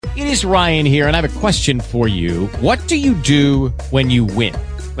It is Ryan here, and I have a question for you. What do you do when you win?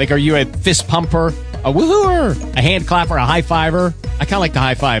 Like, are you a fist pumper, a woohooer, a hand clapper, a high fiver? I kind of like the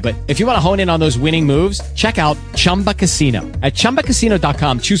high five, but if you want to hone in on those winning moves, check out Chumba Casino. At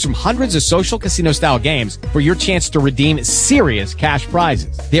ChumbaCasino.com, choose from hundreds of social casino-style games for your chance to redeem serious cash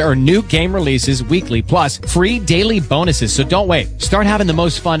prizes. There are new game releases weekly, plus free daily bonuses, so don't wait. Start having the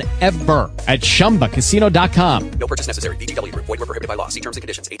most fun ever at ChumbaCasino.com. No purchase necessary. VGW. Void where prohibited by law. See terms and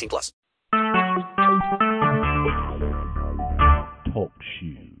conditions. 18+. Talk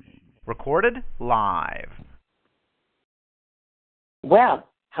shoes. Recorded live. Well,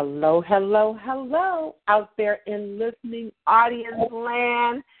 hello out there in listening audience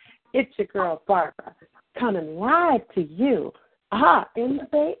land. It's your girl Barbara coming live to you in the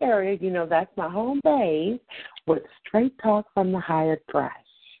Bay Area. You know, that's my home base with straight talk from the hired brush.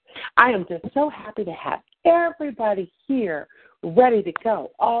 I am just so happy to have everybody here ready to go.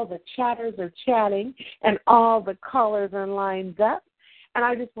 All the chatters are chatting and all the callers are lined up. And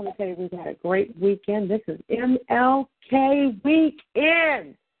I just want to say we've had a great weekend. This is MLK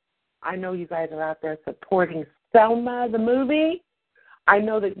weekend. I know you guys are out there supporting Selma, the movie. I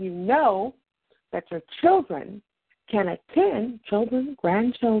know that you know that your children can attend, children,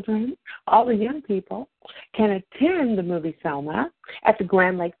 grandchildren, all the young people can attend the movie Selma at the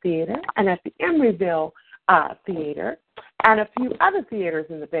Grand Lake Theater and at the Emeryville Theater and a few other theaters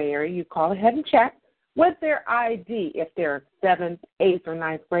in the Bay Area. You call ahead and check. With their ID, if they're 7th, 8th, or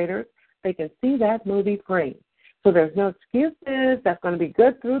 9th graders, they can see that movie free. So there's no excuses. That's going to be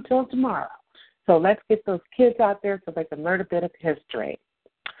good through till tomorrow. So let's get those kids out there so they can learn a bit of history.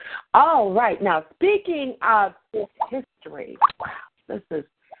 All right. Now, speaking of history, wow, this is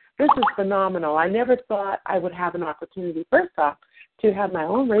phenomenal. I never thought I would have an opportunity, first off, to have my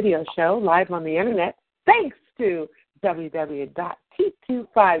own radio show live on the Internet, thanks to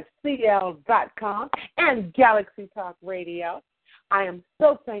www.t25cl.com and Galaxy Talk Radio. I am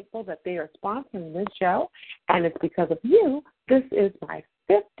so thankful that they are sponsoring this show, and it's because of you. This is my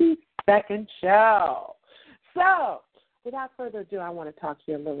 52nd show. So, without further ado, I want to talk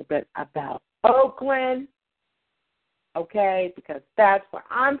to you a little bit about Oakland, okay, because that's where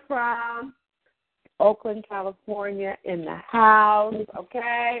I'm from, Oakland, California, in the house,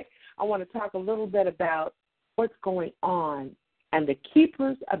 okay? I want to talk a little bit about what's going on and the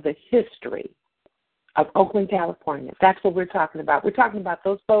keepers of the history of Oakland, California. That's what we're talking about. We're talking about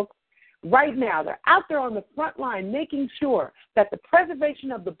those folks right now. They're out there on the front line making sure that the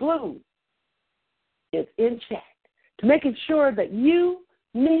preservation of the blues is in check, to making sure that you,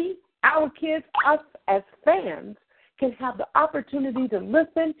 me, our kids, us as fans can have the opportunity to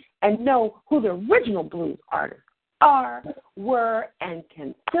listen and know who the original blues artists are, were, and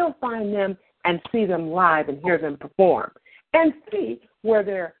can still find them and see them live and hear them perform, and see where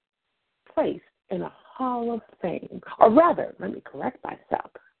they're placed in a Hall of Fame. Or rather, let me correct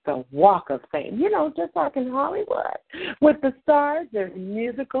myself, the Walk of Fame. You know, just like in Hollywood. With the stars, there's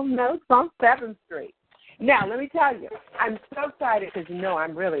musical notes on 7th Street. Now, let me tell you, I'm so excited because you know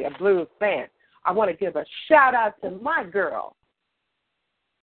I'm really a blues fan. I want to give a shout-out to my girl,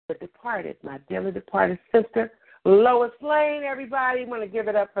 the departed, my dearly departed sister, Lois Lane, everybody. Want to give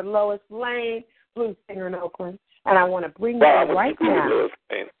it up for Lois Lane, blues singer in Oakland. And I want to bring you right now.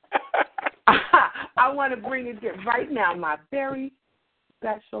 I want to bring you right now my very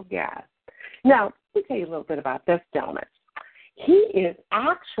special guest. Now, let me tell you a little bit about this gentleman. He is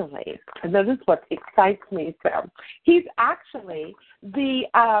actually, and this is what excites me, so he's actually the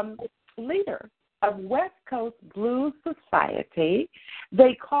leader of West Coast Blues Society.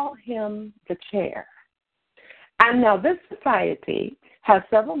 They call him the chair. And now this society has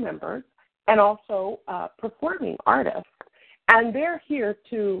several members and also performing artists, and they're here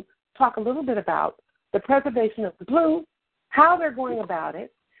to talk a little bit about the preservation of the blues, how they're going about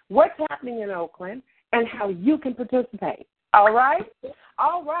it, what's happening in Oakland, and how you can participate. All right?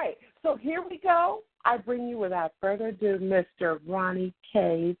 All right. So here we go. I bring you, without further ado, Mr. Ronnie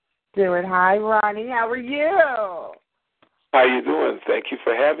K. Stewart. Hi, Ronnie. How are you? How you doing? Thank you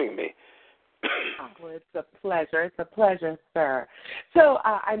for having me. Oh, it's a pleasure. It's a pleasure, sir. So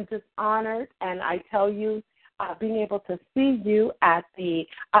I'm just honored, and I tell you, being able to see you at the,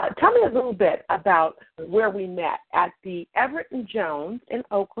 tell me a little bit about where we met, at the Everett and Jones in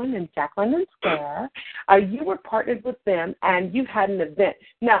Oakland in Jack London Square. You were partnered with them, and you had an event.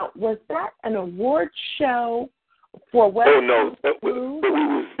 Now, was that an award show for West Coast Blues?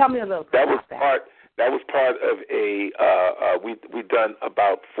 Tell me a little bit about that. That was part of a we done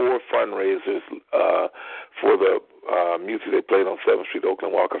about 4 fundraisers for the music they played on 7th Street,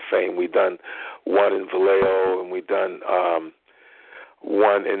 Oakland Walk of Fame. We done one in Vallejo, and we done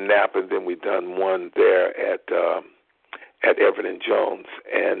one in Napa, and then we done one there at Everett and Jones,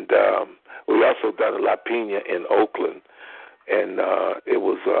 and we also done a La Pina in Oakland, and it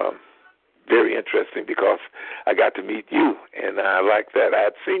was very interesting because I got to meet you, and I like that. I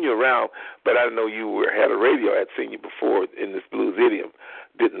had seen you around, but I didn't know you had a radio. I had seen you before in this blues idiom.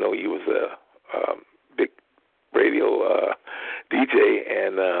 Didn't know you was a big radio DJ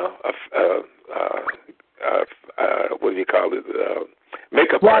and what do you call it?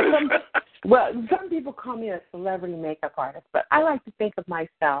 Makeup artist. Some people call me a celebrity makeup artist, but I like to think of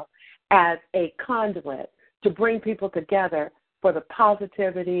myself as a conduit to bring people together for the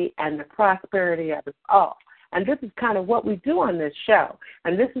positivity and the prosperity of us all. And this is kind of what we do on this show.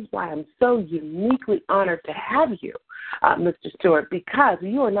 And this is why I'm so uniquely honored to have you, Mr. Stewart, because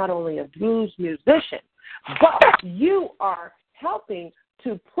you are not only a blues musician, but you are helping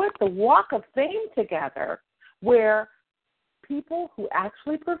to put the Walk of Fame together where people who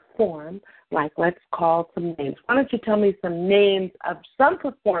actually perform, like let's call some names. Why don't you tell me some names of some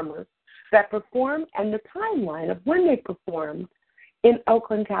performers that performed and the timeline of when they performed in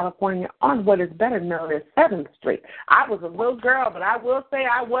Oakland, California, on what is better known as 7th Street. I was a little girl, but I will say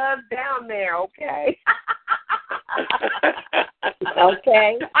I was down there, okay?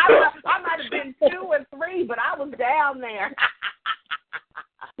 Okay. I might have been 2 or 3, but I was down there.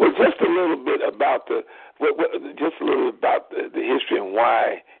 Well, just a little bit about the history and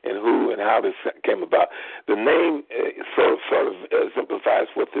why and who and how this came about. The name sort of exemplifies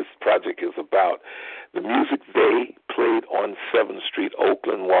what this project is about. The music they played on 7th Street,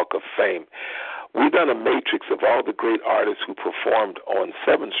 Oakland Walk of Fame. We've done a matrix of all the great artists who performed on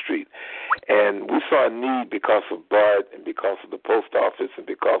 7th Street, and we saw a need because of BART and because of the post office and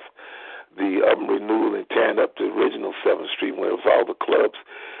because the renewal and tearing up the original 7th Street when it was all the clubs.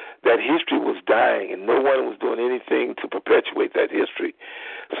 That history was dying, and no one was doing anything to perpetuate that history.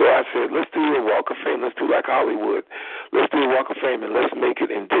 So I said, let's do a Walk of Fame. Let's do like Hollywood. Let's do a Walk of Fame, and let's make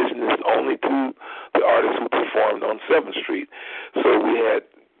it indigenous only to the artists who performed on 7th Street. So we had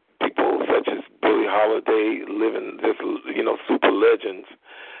people such as Billie Holiday living, just, super legends,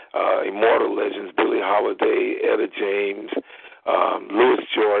 immortal legends, Billie Holiday, Etta James, Louis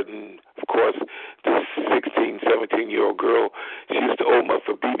Jordan, of course, this 16, 17-year-old girl. She used to open up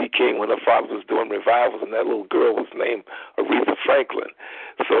for B.B. King when her father was doing revivals, and that little girl was named Aretha Franklin.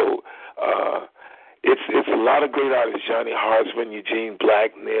 So it's a lot of great artists, Johnny Hartzman, Eugene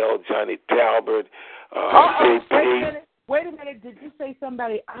Blacknell, Johnny Talbert, Wait a minute. Did you say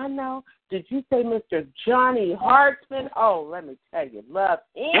somebody I know? Did you say Mr. Johnny Hartzman? Oh, let me tell you, love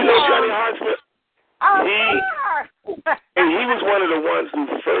him. You know Johnny Hartzman? He was one of the ones who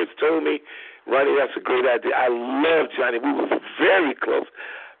first told me, Ronnie, that's a great idea. I love Johnny. We were very close.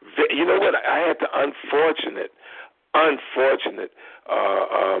 You know what? I had the unfortunate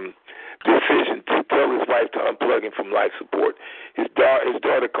decision to tell his wife to unplug him from life support. His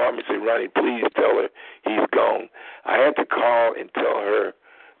daughter called me and said, Ronnie, please tell her he's gone. I had to call and tell her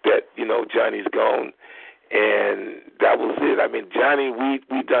that, Johnny's gone. And that was it. I mean, Johnny, we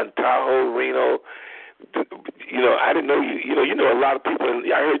done Tahoe, Reno. I didn't know you know a lot of people.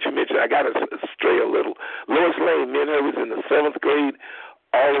 I heard you mention, I got to stray a little. Lois Lane, me and her was in the 7th grade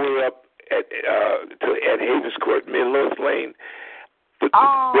all the way up at Havens Court. Me and Lois Lane.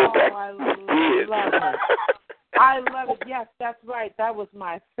 I love it. I love it. Yes, that's right. That was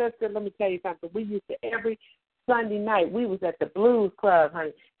my sister. Let me tell you something. We used to, every Sunday night, we was at the Blues Club,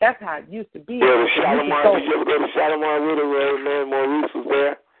 honey. That's how it used to be. Yeah, the Shalimar. Did you ever go to Shalimar with her, man? Maurice was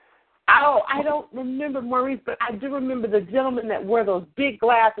there? Oh, I don't remember Maurice, but I do remember the gentleman that wore those big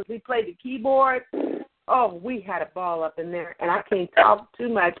glasses. He played the keyboard. Oh, we had a ball up in there, and I can't talk too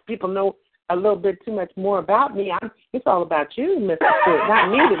much. People know a little bit too much more about me. It's all about you, Mr. Stewart,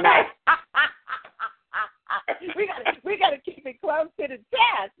 not me tonight. we got to keep it close to the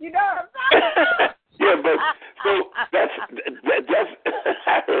chest. You know what I'm saying? Yeah, but so that's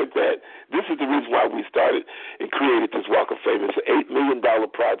I heard that. This is the reason why we started and created this Walk of Fame. It's an $8 million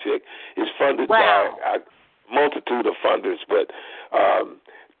project. It's funded by a multitude of funders, but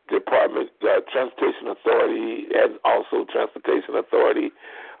Department Transportation Authority and also Transportation Authority,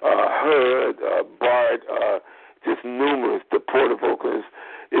 HUD, BART, just numerous. The Port of Oakland.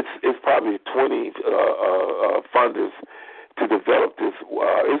 It's probably 20 funders to develop this.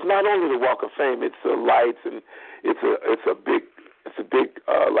 It's not only the Walk of Fame; it's the lights, and it's a big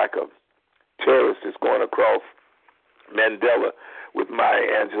like a terrace that's going across Mandela with Maya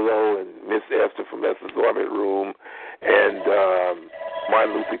Angelou and Miss Esther from Esther's Orbit Room, and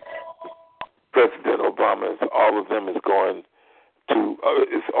Martin Luther, President Obama. All of them is going to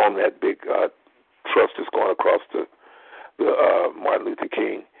is on that big trust that's going across the Martin Luther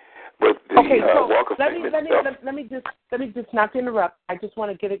King. But the Walk of Fame itself. Let me just not to interrupt. I just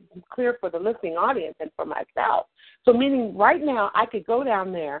want to get it clear for the listening audience and for myself. So meaning right now I could go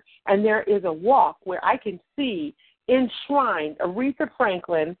down there and there is a walk where I can see enshrined Aretha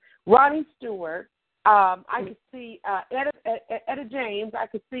Franklin, Ronnie Stewart, I could see Etta James. I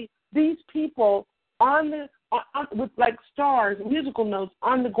could see these people with like stars, musical notes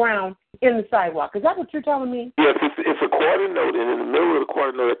on the ground in the sidewalk. Is that what you're telling me? Yes, it's a quarter note, and in the middle of the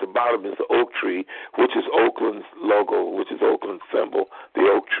quarter note at the bottom is the oak tree, which is Oakland's logo, which is Oakland's symbol,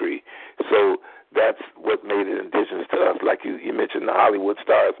 the oak tree. So that's what made it indigenous to us. Like you mentioned, the Hollywood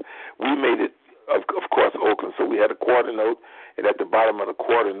stars, we made it, of course, Oakland. So we had a quarter note, and at the bottom of the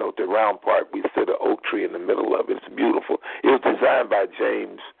quarter note, the round part, we set an oak tree in the middle of it. It's beautiful. It was designed by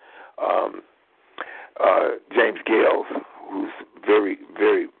James Gales, who's very,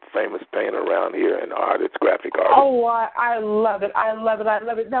 very famous painter around here and artist, graphic artist. Oh, I love it. I love it. I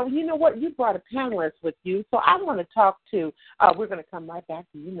love it. Now, you know what? You brought a panelist with you, so I want to talk to, we're going to come right back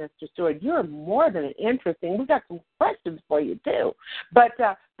to you, Mr. Stewart. You're more than interesting. We've got some questions for you, too. But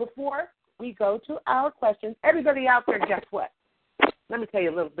before we go to our questions, everybody out there, guess what? Let me tell you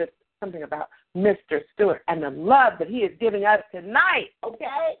a little bit something about Mr. Stewart and the love that he is giving us tonight,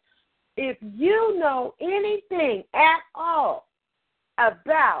 okay? If you know anything at all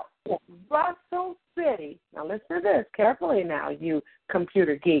about Russell City, now listen to this carefully now, you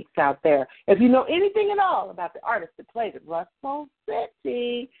computer geeks out there. If you know anything at all about the artist that played at Russell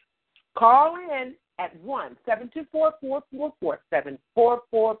City, call in at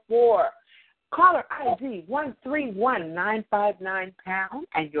 1-724-444-7444. Caller ID 131959#,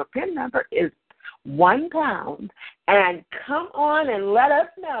 and your PIN number is £1. And come on and let us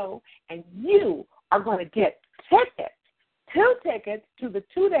know, and you are going to get tickets, 2 tickets to the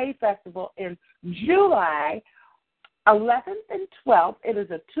 2-day festival in July 11th and 12th. It is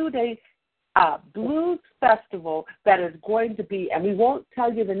a 2-day blues festival that is going to be, and we won't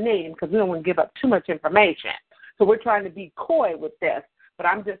tell you the name because we don't want to give up too much information. So we're trying to be coy with this. But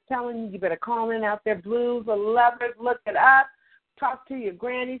I'm just telling you, you better call in out there, blues or lovers, look it up, talk to your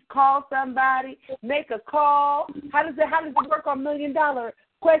grannies, call somebody, make a call. How does it work on $1 Million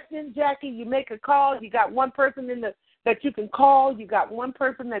Question, Jackie? You make a call, you got one person that you can call, you got one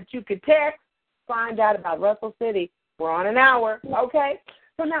person that you can text, find out about Russell City. We're on an hour, okay?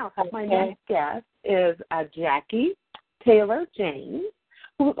 So now my next guest is Jackie Taylor James,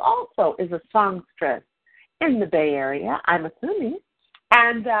 who also is a songstress in the Bay Area, I'm assuming.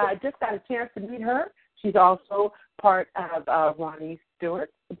 And I just got a chance to meet her. She's also part of Ronnie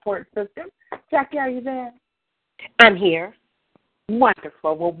Stewart's support system. Jackie, are you there? I'm here.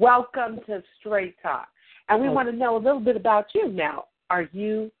 Wonderful. Well, welcome to Straight Talk. And we want to know a little bit about you now. Are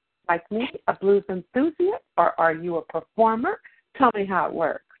you, like me, a blues enthusiast, or are you a performer? Tell me how it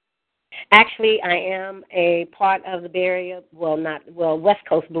works. Actually, I am a part of the Bay Area, West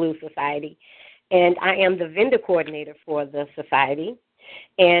Coast Blues Society, and I am the vendor coordinator for the society.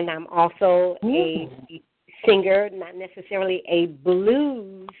 And I'm also a singer, not necessarily a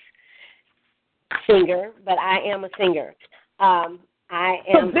blues singer, but I am a singer. I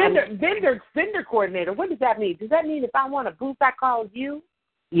am vendor coordinator. What does that mean? Does that mean if I want a booth, I call you?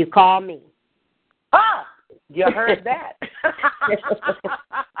 You call me. Ah, you heard that.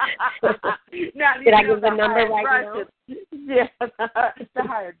 Now, did I give the number right now? Yeah, the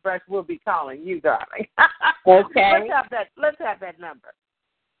hired brush will be calling you, darling. Okay. Let's have that number.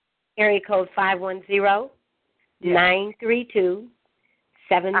 Area code 510-932-7566.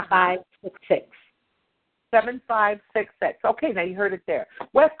 7566. Okay, now you heard it there.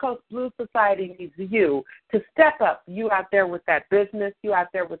 West Coast Blues Society needs you to step up. You out there with that business, you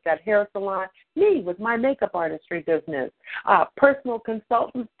out there with that hair salon, me with my makeup artistry business, personal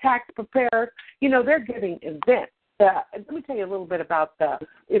consultants, tax preparers. You know, they're giving events. Let me tell you a little bit about the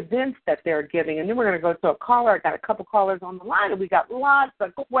events that they're giving, and then we're going to go to a caller. I got a couple callers on the line, and we got lots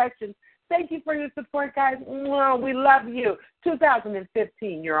of questions. Thank you for your support, guys. We love you.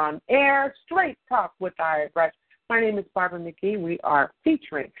 2015, you're on air, Straight Talk with Hired Brush. My name is Barbara McGee. We are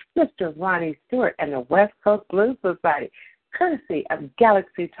featuring Mr. Ronnie Stewart and the West Coast Blues Society, courtesy of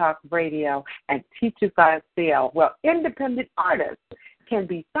Galaxy Talk Radio and T25CL. Well, independent artists can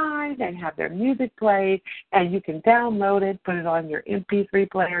be signed and have their music played, and you can download it, put it on your MP3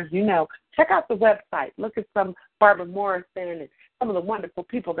 players. You know, check out the website. Look at some Barbara Morrison and some of the wonderful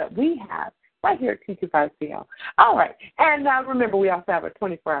people that we have right here at T25CL. All right. And remember, we also have a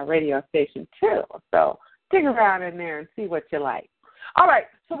 24-hour radio station, too. So dig around in there and see what you like. All right.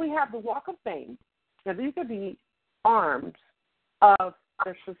 So we have the Walk of Fame. Now, these are the arms of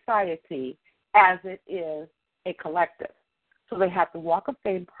the society as it is a collective. So they have the Walk of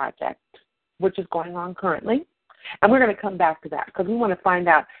Fame project, which is going on currently. And we're going to come back to that because we want to find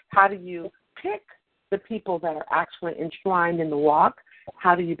out how do you pick the people that are actually enshrined in the walk,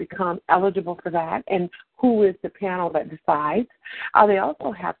 how do you become eligible for that, and who is the panel that decides. They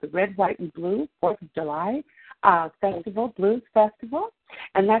also have the Red, White, and Blue 4th of July Festival, Blues Festival,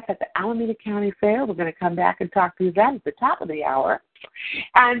 and that's at the Alameda County Fair. We're going to come back and talk to you that at the top of the hour.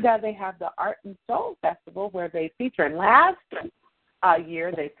 And they have the Art and Soul Festival where they feature, and last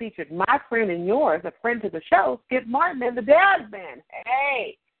year they featured my friend and yours, a friend to the show, Skip Martin and the Dad Band.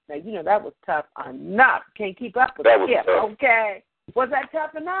 Hey, now you know that was tough enough. Can't keep up with Skip, okay? Was that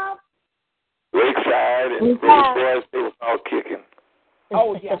tough enough? Lakeside and Boys, they were all kicking.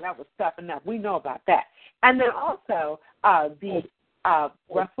 Oh, yeah, that was tough enough. We know about that. And then also the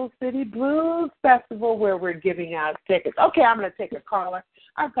Russell City Blues Festival where we're giving out tickets. Okay, I'm going to take a caller.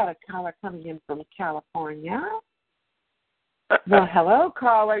 I've got a caller coming in from California. Well, hello,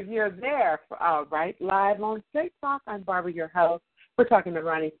 caller. You're there, right? Live on Straight Talk. I'm Barbara, your host. We're talking to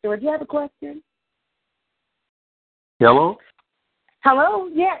Ronnie Stewart. Do you have a question? Hello? Hello?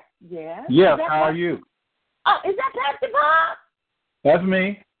 Yes. Yes. Yes, how are you? Oh, is that Pastor Bob? That's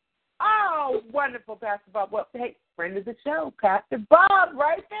me. Oh, wonderful, Pastor Bob. Well, hey, friend of the show, Pastor Bob,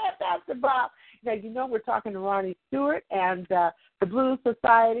 right there, Pastor Bob. Now, you know we're talking to Ronnie Stewart and the Blues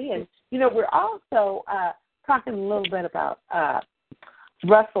Society, and, you know, we're also talking a little bit about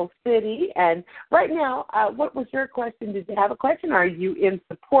Russell City. And right now, what was your question? Did you have a question, or are you in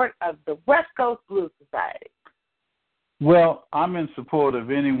support of the West Coast Blues Society? Well, I'm in support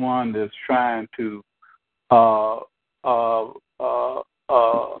of anyone that's trying to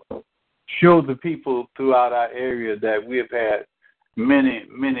show the people throughout our area that we've had many,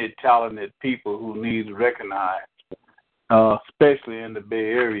 many talented people who need recognized, especially in the Bay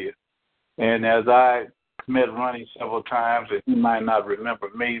Area. And as I met Ronnie several times, and he might not remember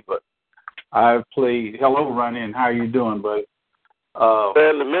me, but I've played. Hello, Ronnie, and how you doing, buddy?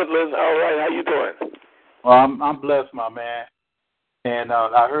 In the Midlands, all right. How you doing? Well, I'm blessed, my man. And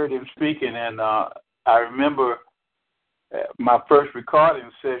I heard him speaking, and I remember my first recording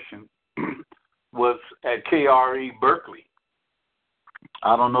session was at KRE Berkeley.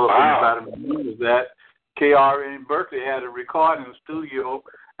 I don't know if anybody remembers that. KRE in Berkeley had a recording studio,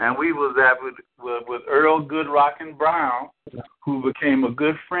 and we was at with Earl Goodrockin Brown, who became a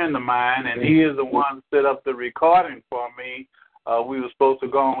good friend of mine, and he is the one who set up the recording for me. We were supposed to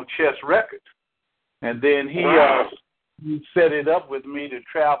go on Chess Records. And then he set it up with me to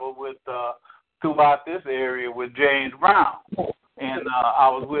travel with throughout this area with James Brown. And I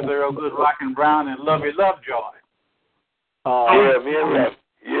was with Earl Goodrockin Brown and Lovey Lovejoy. Lovey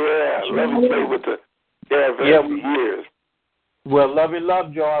played with the for years. Well, Lovey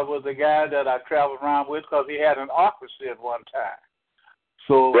Lovejoy was the guy that I traveled around with because he had an orchestra at one time.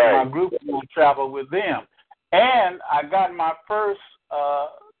 So my group would travel with them. And I got my first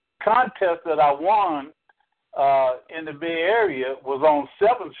contest that I won in the Bay Area was on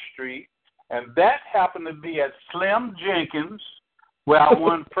 7th Street, and that happened to be at Slim Jenkins, where I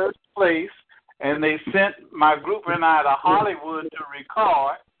won first place, and they sent my group and I to Hollywood to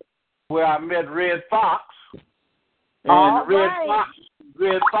record, where I met Red Fox. And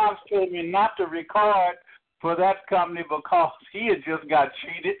Red Fox told me not to record for that company because he had just got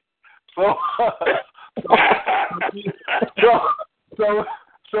cheated.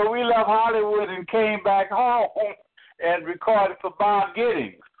 So we left Hollywood and came back home and recorded for Bob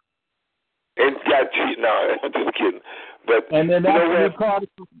Giddings. And got cheated. No, I'm just kidding. And then after we recorded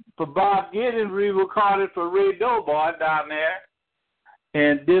for Bob Giddings, we recorded for Ray Doughboy down there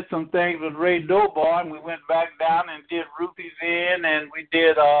and did some things with Ray Doughboy. And we went back down and did Ruthie's Inn, and we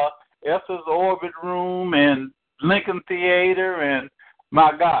did Esther's Orbit Room and Lincoln Theater. And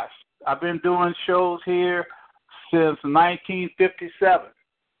my gosh, I've been doing shows here since 1957.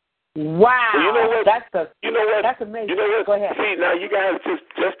 Wow. Well, you know what? That's amazing. You know what? Go ahead. See, now you guys just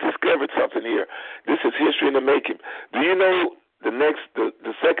discovered something here. This is history in the making. Do you know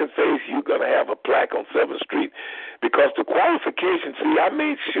the second phase, you're going to have a plaque on 7th Street? Because the qualifications, I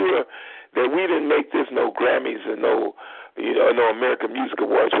made sure that we didn't make this no Grammys and no American Music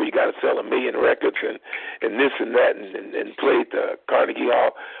Awards where you got to sell 1 million records and this and that and play at the Carnegie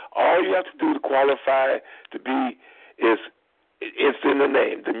Hall. All you have to do to qualify to be is it's in the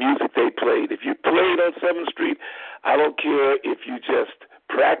name, the music they played. If you played on 7th Street, I don't care if you just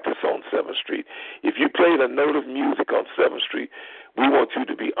practice on 7th Street. If you played a note of music on 7th Street, we want you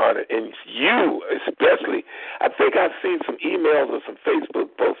to be honored. And you especially, I think I've seen some emails or some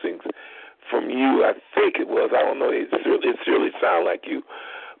Facebook postings from you. I think it was. I don't know. It surely sounded like you.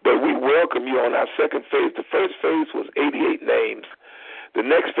 But we welcome you on our second phase. The first phase was 88 names. The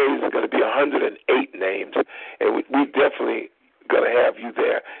next phase is going to be 108 names, and we definitely going to have you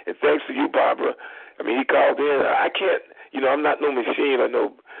there. And thanks to you, Barbara. I mean, he called in. I can't, I'm not no machine or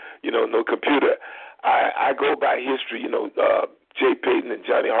no computer. I go by history. Jay Payton and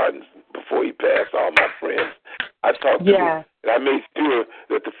Johnny Harden before he passed. All my friends, I talked to them, and I made sure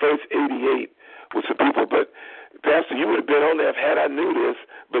that the first 88 was for people. But Pastor, you would have been on there had I knew this.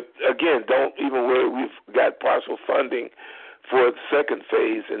 But again, don't even worry. We've got partial funding for the second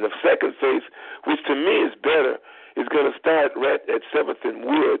phase. And the second phase, which to me is better, is going to start right at 7th and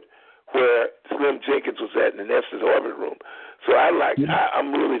Wood, where Slim Jenkins was at in the Nest's Orbit Room. So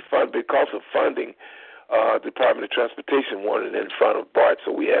I'm really fun because of funding. Department of Transportation wanted it in front of BART,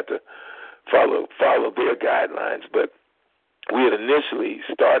 so we had to follow their guidelines. But we had initially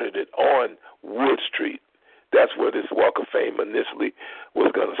started it on Wood Street. That's where this Walk of Fame initially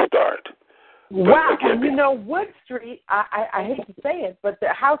was going to start. Wow, again, and Wood Street, I hate to say it, but the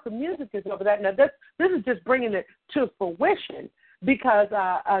House of Music is over there. Now, this is just bringing it to fruition because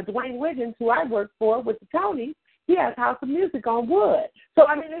Dwayne Wiggins, who I work for with the Tonys, he has House of Music on Wood. So,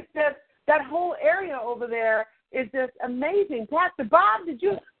 I mean, it's just that whole area over there is just amazing. Pastor Bob,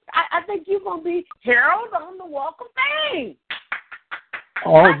 I think you're going to be heralded on the Walk of Fame.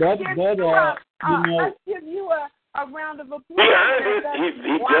 Oh, let's give you a round of applause. He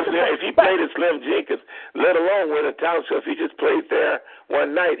definitely, if he played at Slim Jenkins, let alone win a talent show, if he just played there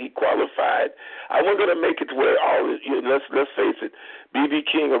one night, he qualified. I wasn't going to make it to where let's face it, B.B.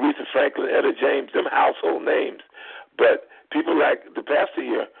 King, Aretha Franklin, Etta James, them household names. But people like the pastor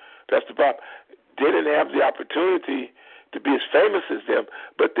here, Pastor Bob, didn't have the opportunity to be as famous as them,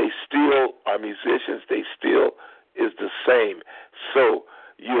 but they still are musicians. They still is the same. So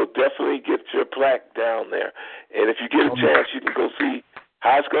you'll definitely get your plaque down there. And if you get a chance, you can go see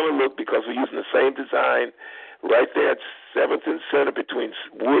how it's going to look because we're using the same design right there at 7th and Center between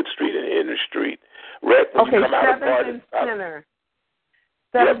Wood Street and Henry Street. Right when you come out of BART.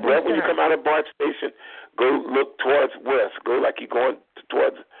 Right when you come out of BART Station, go look towards west. Go like you're going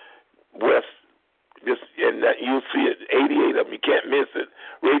towards west. And you'll see it, 88 of them. You can't miss it.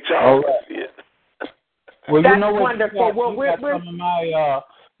 Ray Charles will see it. Well, that's you know what? Wonderful.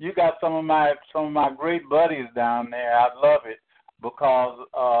 You got some of my great buddies down there. I love it because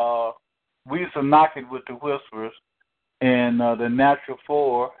we used to knock it with the Whisperers and the Natural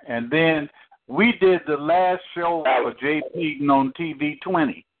Four, and then we did the last show for Jay Payton on TV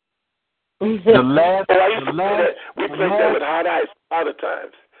 20. We played that with Hot Ice a lot of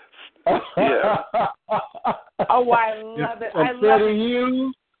times. Yeah. Oh, I love it. I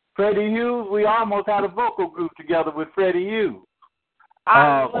love Freddie Hughes, we almost had a vocal group together with Freddie Hughes.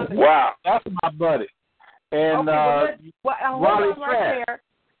 I love it. Wow. That's my buddy. And hold on right there.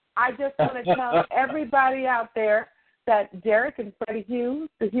 I just want to tell everybody out there that Derek and Freddie Hughes,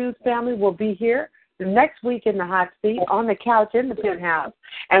 the Hughes family, will be here the next week in the hot seat on the couch in the penthouse.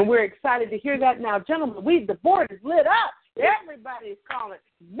 And we're excited to hear that now. Gentlemen, the board is lit up. Everybody's calling.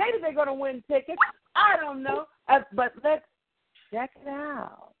 Maybe they're going to win tickets. I don't know. But let's check it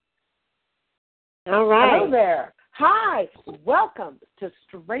out. All right. Hello there. Hi. Welcome to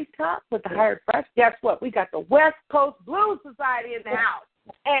Straight Talk with the Hired Fresh. Guess what? We got the West Coast Blues Society in the house.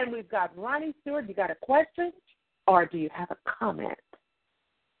 And we've got Ronnie Stewart. You got a question or do you have a comment?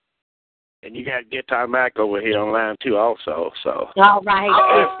 And you got Guitar Mac over here on line 2 also. So. All right. We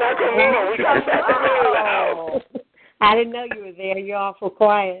got Sacramento in the house. I didn't know you were there. You're awful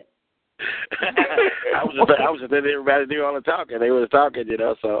quiet. I was just letting everybody do all the talking. They was talking,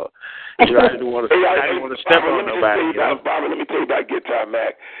 so I didn't want to step on nobody. Barbara, let me tell you about Guitar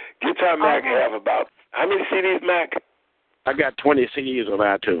Mac. Guitar Mac have about how many CDs, Mac? I got 20 CDs on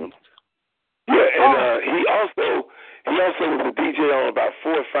iTunes. Yeah, and he also was a DJ on about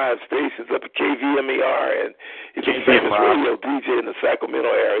 4 or 5 stations up at KVMER, and he's a famous radio DJ in the Sacramento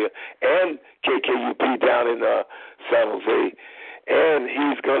area, and KKUP down in San Jose. And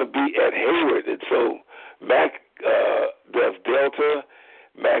he's going to be at Hayward. And so Mac does Delta.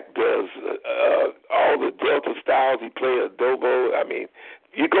 Mac does all the Delta styles. He plays adobo. I mean,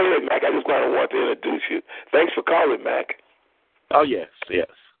 you go ahead, Mac. I just want to introduce you. Thanks for calling, Mac. Oh, yes.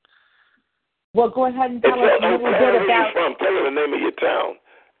 Well, go ahead and tell us a little bit about... Tell her the name of your town.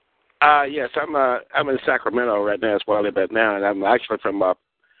 Yes, I'm in Sacramento right now. That's where I live at now. And I'm actually from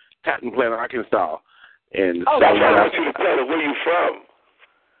Cotton Plant, Arkansas. And I want you to tell her where you from.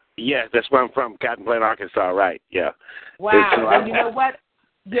 Yes, that's where I'm from, Cotton Plant, Arkansas, right, yeah. Wow, well, you know what?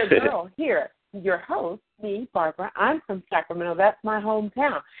 Your girl here, your host, me, Barbara, I'm from Sacramento. That's my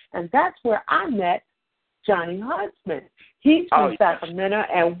hometown. And that's where I met Johnny Huntsman. He's from Sacramento,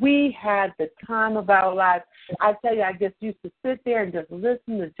 and we had the time of our lives. I tell you, I just used to sit there and just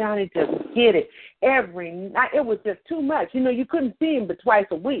listen to Johnny just get it every night. It was just too much. You know, you couldn't see him but twice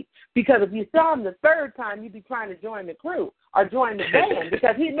a week, because if you saw him the third time, you'd be trying to join the crew or join the band,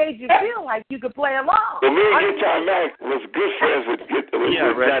 because he made you feel like you could play along. Well, me and Guitar Mac was good friends with Johnny. We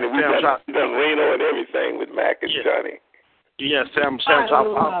done Reno and everything with Mac and Johnny. Yeah, Sam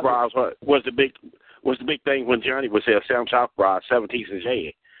South Bras was the big thing when Johnny was there. Sam South Bras, 17th and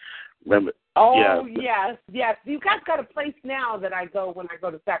J. Remember? Oh, yes. You guys got a place now that I go when I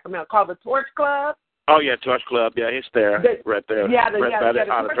go to Sacramento called the Torch Club. Oh, yeah, Torch Club. Yeah, it's there. Right there. Yeah, right by the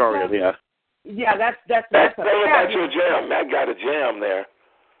auditorium, yeah. Yeah, that's about your jam. Matt got a jam there.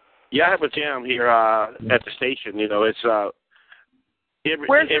 Yeah, I have a jam here at the station. You know, it's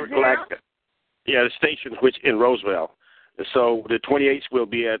where's the jam? The station, which in Roseville. So the 28th will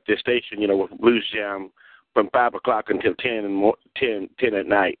be at the station, you know, with Blues Jam from 5 o'clock until 10 at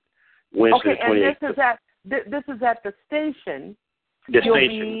night. Wednesday, okay, and this is at the station. The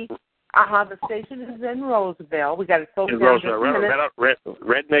station. The station is in Roseville. We got to slow down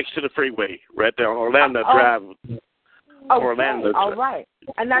right next to the freeway, right there on Orlando Drive. Orlando. All right.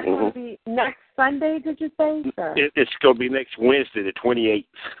 And that's going to be next Sunday, did you say, sir? It's going to be next Wednesday, the 28th.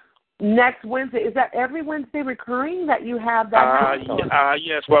 Next Wednesday. Is that every Wednesday recurring that you have that?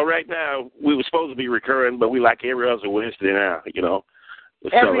 Yes. Well, right now, we were supposed to be recurring, but we like every other Wednesday now, you know.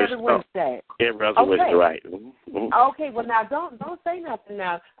 Every other Wednesday. Every other Wednesday, right. Mm-hmm. Okay, well, now, don't say nothing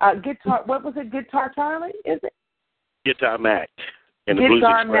now. Guitar, what was it, Guitar Charlie, is it? Guitar Mac. And the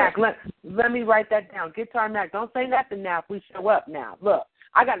Guitar Blues Mac. Let me write that down. Guitar Mac. Don't say nothing now if we show up now. Look,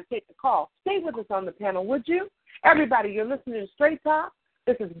 I got to take the call. Stay with us on the panel, would you? Everybody, you're listening to Straight Talk.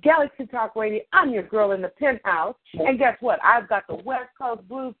 This is Galaxy Talk Radio. I'm your girl in the penthouse. And guess what? I've got the West Coast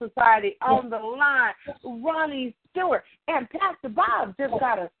Blues Society on the line. Ronnie Stewart and Pastor Bob just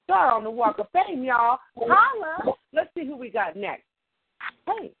got a star on the Walk of Fame, y'all. Holla. Let's see who we got next.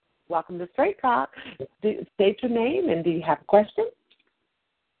 Hey, welcome to Straight Talk. State your name, and do you have a question?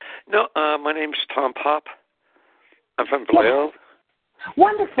 No, my name's Tom Pop. I'm from Vallejo.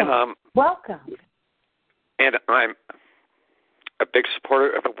 Wonderful. And, welcome. And I'm a big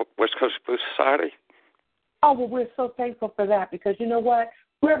supporter of the West Coast Blues Society. Oh, well, we're so thankful for that, because you know what?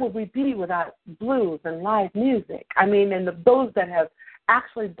 Where would we be without blues and live music? I mean, and those that have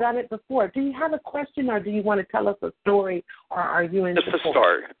actually done it before. Do you have a question, or do you want to tell us a story, or are you in support? Just a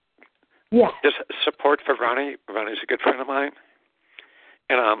story. Yeah. Just support for Ronnie. Ronnie's a good friend of mine.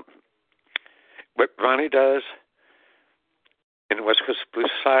 And what Ronnie does in the West Coast Blues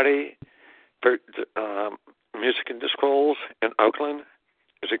Society for music in the schools in Oakland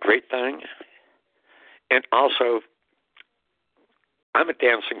is a great thing. And also, I'm a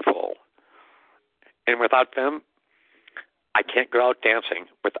dancing fool. And without them, I can't go out dancing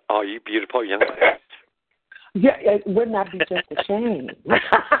with all you beautiful young ladies. Yeah, it would not be just a shame. I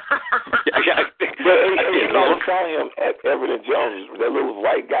saw him at Everett Jones, that little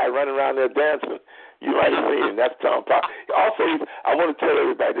white guy running around there dancing. You might have seen him. That's Tom Pop. Also, I want to tell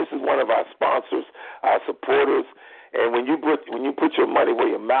everybody, this is one of our sponsors, our supporters. And when you put your money where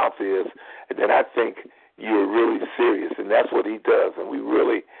your mouth is, then I think you're really serious. And that's what he does. And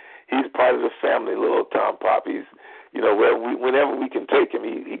he's part of the family, little Tom Pop. He's, whenever we can take him,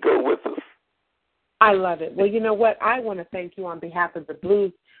 he go with us. I love it. Well, you know what? I want to thank you on behalf of the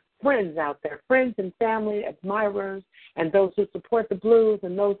blues friends out there, friends and family, admirers, and those who support the blues,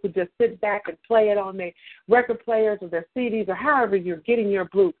 and those who just sit back and play it on their record players or their CDs or however you're getting your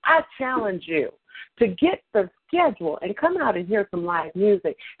blues. I challenge you to get the schedule and come out and hear some live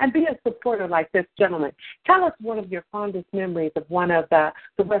music and be a supporter like this gentleman. Tell us one of your fondest memories of one of the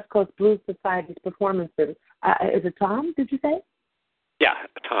West Coast Blues Society's performances. Is it Tom, did you say? Yeah,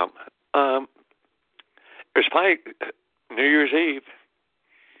 Tom. It was probably New Year's Eve.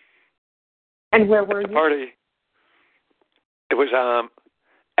 And where were you? Party. It was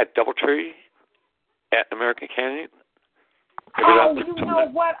at Doubletree at American Canyon. You know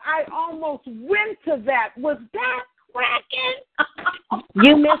what? I almost went to that. Was that cracking?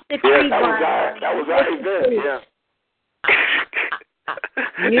 You missed it, yeah, that was our event, yeah.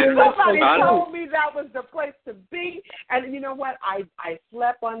 Somebody told me that was the place to be, and you know what? I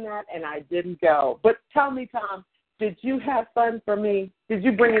slept on that, and I didn't go. But tell me, Tom, did you have fun for me? Did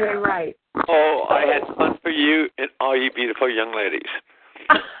you bring it in right? Oh, I had fun for you and all you beautiful young ladies.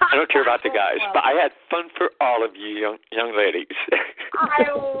 I don't care about the guys, but I had fun for all of you young ladies. I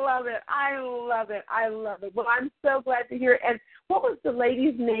love it. I love it. I love it. Well, I'm so glad to hear it. And what was the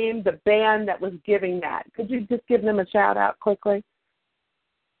lady's name, the band that was giving that? Could you just give them a shout-out quickly?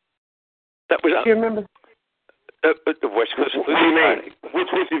 That was do you remember? The West Coast Blues What do you mean? Society. Which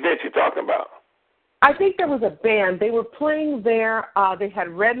event you talking about? I think there was a band. They were playing there. They had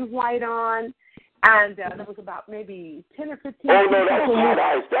red and white on, and there was about maybe 10 or 15 Oh, no, that people. was Hot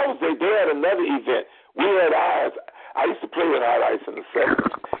Ice. That was they had another event. We had ours. I used to play with Hot Ice in the 70s,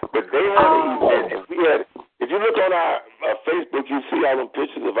 but they had an event, and we had. If you look on our Facebook, you see all the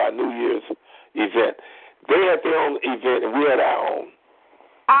pictures of our New Year's event. They had their own event, and we had our own.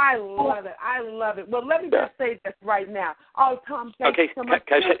 I love it. I love it. Well, let me just say this right now. Oh, Tom, thank you so much.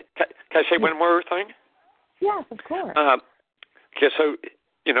 Can I say one more thing? Yes, of course. Okay, so,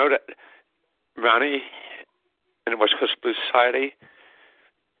 you know that Ronnie and the West Coast Blues Society,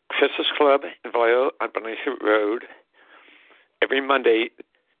 Christmas Club in Vallejo on Benicia Road, every Monday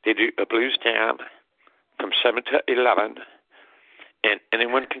they do a blues jam from 7 to 11, and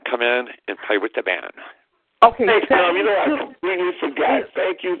anyone can come in and play with the band. Okay, hey, Tom, you know, I completely forgot.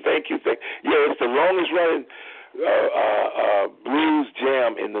 Thank you. Yeah, it's the longest running blues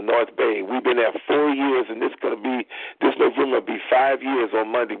jam in the North Bay. We've been there 4 years, and this November will be 5 years on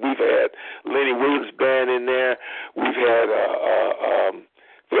Monday. We've had Lenny Williams Band in there. We've had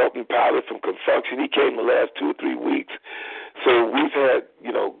the Oakland Pilot from Confunction. He came the last 2 or 3 weeks. So we've had,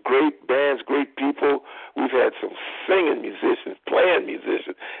 great bands, great people. We've had some singing musicians, playing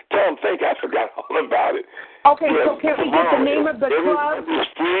musicians. Tom, I forgot all about it. Okay, so can we get the name of the club?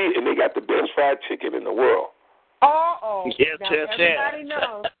 It's free, and they got the best fried chicken in the world. Oh, yes, now, yes, everybody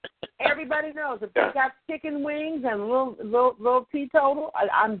knows. Everybody knows if they got chicken wings and little teetotal,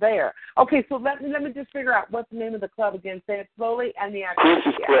 I'm there. Okay, so let me just figure out what's the name of the club again. Say it slowly and the address.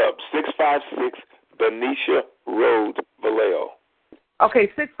 Chris's Club, 656 Benicia Road, Vallejo.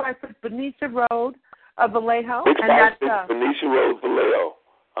 Okay, 656 Benicia Road, Vallejo, 656 Benicia Road, Vallejo.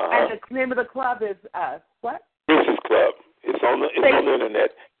 And the name of the club is what? Chris's Club. It's on the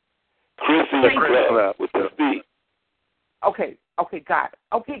internet. Chris's Club with the C. Okay, got it.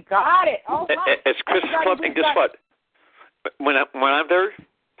 Oh, it's Chris's Club, and guess what? When I'm there,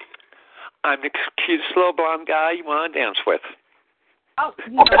 I'm the cutest little blonde guy you want to dance with. Oh,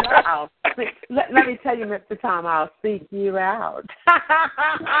 you know what? Let me tell you, Mr. Tom, I'll seek you out. I'm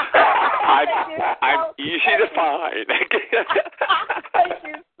easy to find. Thank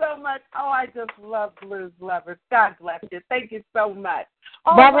you so much. Oh, I just love blues lovers. God bless you. Thank you so much.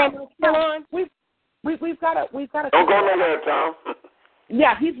 Oh, Barbara, come on. We've got to. Don't go nowhere, Tom.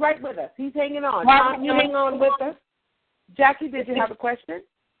 Yeah, he's right with us. He's hanging on. Barbara, Tom, you hang on with us. Jackie, did you have a question?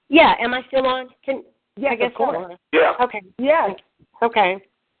 Yeah, am I still on? Yes, I guess of course. so. Yeah. Okay. Yes. Okay.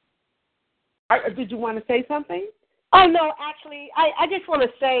 Did you want to say something? Oh, no, actually, I just want to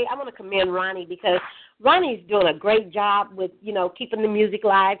say, I want to commend Ronnie because Ronnie's doing a great job with, keeping the music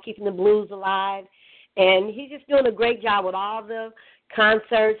alive, keeping the blues alive, and he's just doing a great job with all the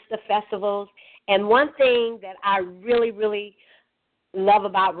concerts, the festivals. And one thing that I really, really love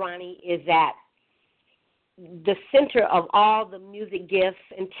about Ronnie is that the center of all the music gifts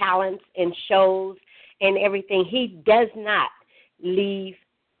and talents and shows and everything, he does not leave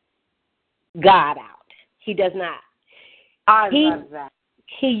God out. He does not. I love that.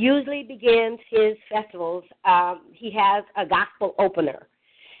 He usually begins his festivals. He has a gospel opener,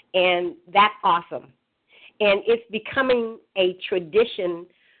 and that's awesome. And it's becoming a tradition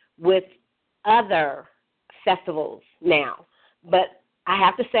with other festivals now. But I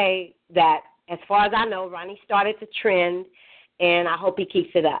have to say that as far as I know, Ronnie started the trend, and I hope he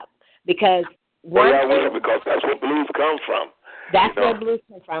keeps it up. Because because that's where blues come from. That's where blues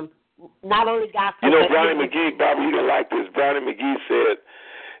come from. Not only gospel, but Brownie McGee, Bobby, you didn't like this. Brownie McGee said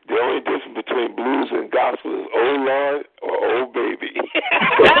the only difference between blues and gospel is old Lord or old baby.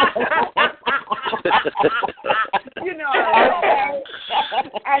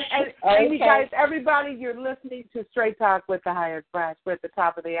 And you guys, everybody, you're listening to Straight Talk with the Hired Brass. We're at the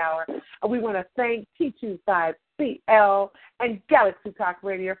top of the hour. We want to thank T25CL and Galaxy Talk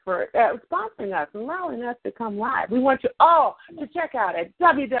Radio for sponsoring us and allowing us to come live. We want you all to check out at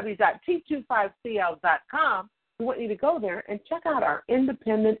www.t25cl.com. We want you to go there and check out our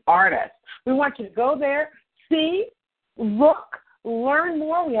independent artists. We want you to go there, see, look, learn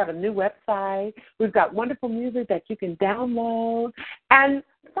more. We have a new website. We've got wonderful music that you can download and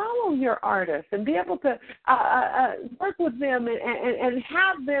follow your artists and be able to work with them and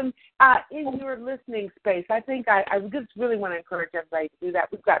have them in your listening space. I think I just really want to encourage everybody to do that.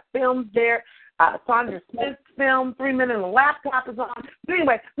 We've got films there. Saunders Smith's film, 3 Minutes and a Laptop is on. But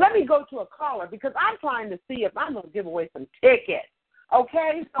anyway, let me go to a caller because I'm trying to see if I'm going to give away some tickets.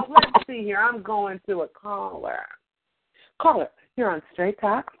 Okay? So let's see here. I'm going to a caller. Caller, you're on Straight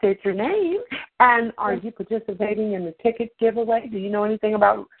Talk. State your name. And are you participating in the ticket giveaway? Do you know anything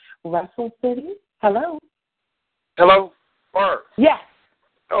about Russell City? Hello? Hello? Mark? Yes.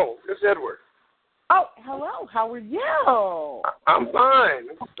 Oh, it's Edward. Oh, hello. How are you? I'm fine.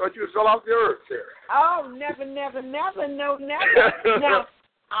 I thought you fell off the earth there. Oh, never, never, never. No, never. Now,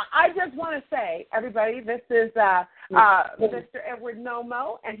 I just want to say, everybody, this is Mr. Edward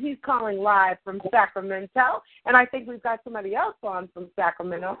Nomo, and he's calling live from Sacramento. And I think we've got somebody else on from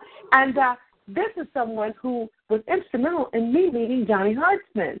Sacramento. And this is someone who was instrumental in me meeting Johnny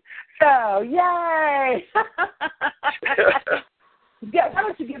Hartzman. So, yay! Why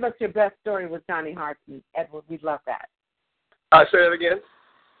don't you give us your best story with Johnny Hartzman, Edward? We'd love that. Say it again.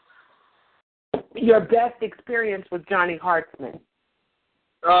 Your best experience with Johnny Hartzman.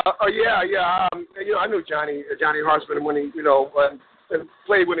 Yeah. I knew Johnny Hartzman when he, and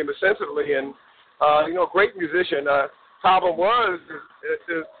played with him extensively, and great musician. Problem was,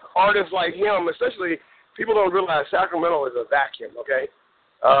 is artists like him, especially, people don't realize Sacramento is a vacuum. Okay,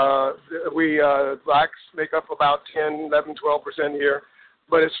 blacks make up about 10, 11, 12% here,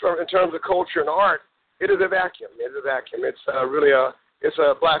 but in terms of culture and art, it is a vacuum. It's a vacuum. It's really it's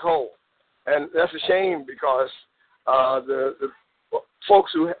a black hole, and that's a shame because the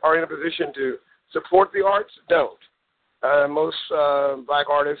folks who are in a position to support the arts don't. Most black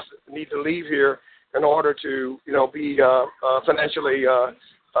artists need to leave here in order to, be financially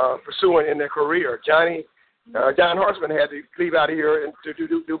pursuing in their career. John Hartzman had to leave out of here and to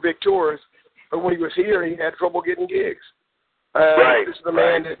do big tours, but when he was here, he had trouble getting gigs. Right. This is a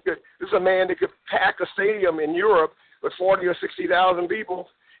man that could pack a stadium in Europe with 40 or 60,000 people,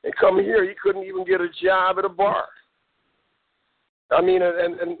 and come here, he couldn't even get a job at a bar. I mean,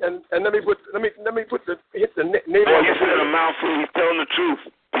 and let me hit the nail. Well, you said a mouthful. He's telling the truth.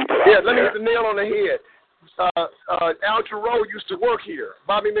 Let me hit the nail on the head. Al Jarreau used to work here.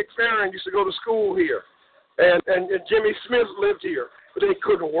 Bobby McFerrin used to go to school here, and Jimmy Smith lived here, but they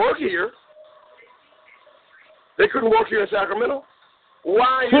couldn't work here. They couldn't work here in Sacramento.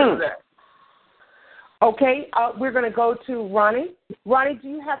 Why is that? Okay, we're going to go to Ronnie. Ronnie, do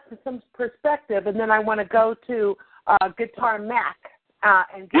you have some perspective? And then I want to go to Guitar Mac.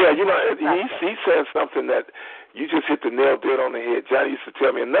 He said something that you just hit the nail dead on the head. Johnny used to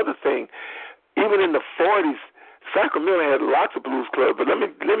tell me another thing. Even in the 40s, Sacramento had lots of blues clubs. But let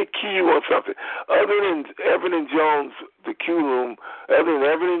me key you on something. Other than Evan and Jones, the Q Room, other than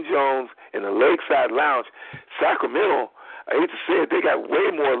Evan and Jones and the Lakeside Lounge, Sacramento, I hate to say it, they got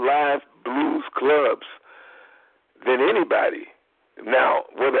way more live blues clubs than anybody. Now,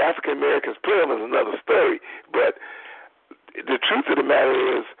 whether African Americans play them is another story, but the truth of the matter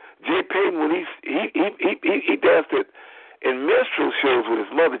is, Jay Payton, when he danced in minstrel shows with his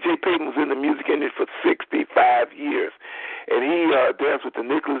mother. Jay Payton was in the music industry for 65 years, and he danced with the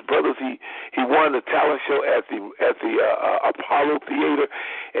Nicholas Brothers. He won the talent show at the Apollo Theater,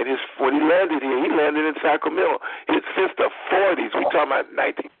 and when he landed here, he landed in Sacramento. Since the 40s, we're talking about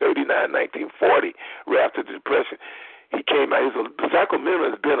 1939, 1940, right after the Depression. He came out. Sacramento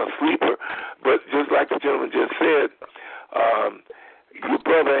has been a sleeper, but just like the gentleman just said, your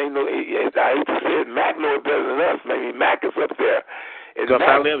brother ain't no. I hate to say it, Mac knows better than us. Maybe Mac is up there. Because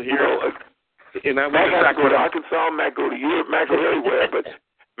I live here, and I Mac has to go to Arkansas. Mac go to Europe. Mac go everywhere, but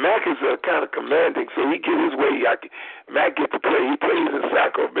Mac is kind of commanding, so he get his way. Mac get to play. He plays in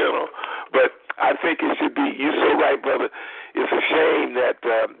Sacramento, but I think it should be. You're so right, brother. It's a shame that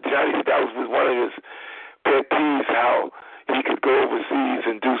Johnny Stout was one of his pet peeves, how he could go overseas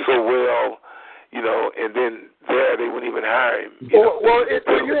and do so well, and then there they wouldn't even hire him.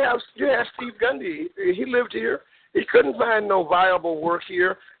 You have Steve Gundy. He lived here. He couldn't find no viable work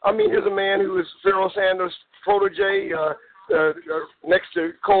here. I mean, here's a man who is Pharoah Sanders' protege, next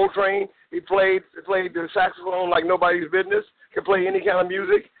to Coltrane. He played the saxophone like nobody's business. Could play any kind of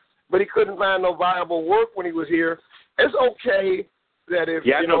music, but he couldn't find no viable work when he was here. It's okay that if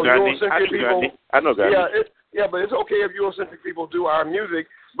Eurocentric people, I know Gandhi. But it's okay if Eurocentric people do our music,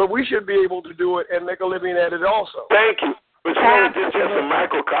 but we should be able to do it and make a living at it also. Thank you. But just a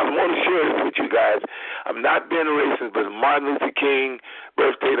microcosm. I want to share this with you guys. I'm not being a racist, but it's Martin Luther King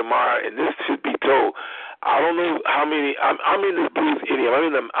birthday tomorrow, and this should be told. I don't know how many. I'm in this blues idiom.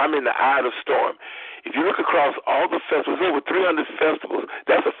 I'm in the eye of the storm. If you look across all the festivals, there's over 300 festivals.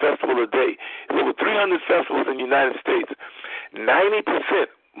 That's a festival a day. There's over 300 festivals in the United States. 90%.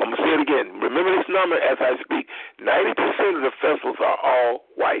 I'm going to say it again. Remember this number as I speak. 90% of the festivals are all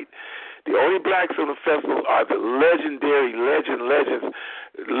white. The only blacks on the festival are the legendary legends,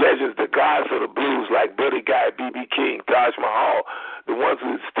 the gods of the blues like Buddy Guy, B.B. King, Taj Mahal, the ones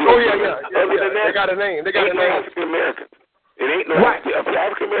who still. Oh, yeah. Other than that, they got a name. African Americans. It ain't no right.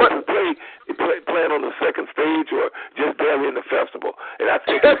 African Americans playing on the second stage or just barely in the festival. And I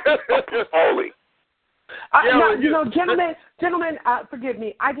think it's appalling. Gentlemen, forgive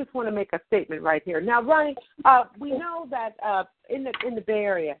me. I just want to make a statement right here. Now, Ronnie, we know that in the Bay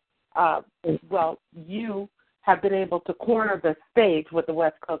Area, you have been able to corner the stage with the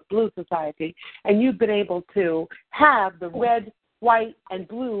West Coast Blues Society, and you've been able to have the red, white, and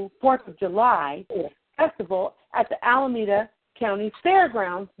blue 4th of July festival at the Alameda County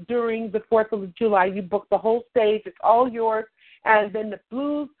Fairgrounds during the 4th of July. You booked the whole stage. It's all yours. And then the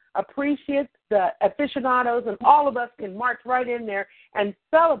blues appreciates, the aficionados, and all of us can march right in there and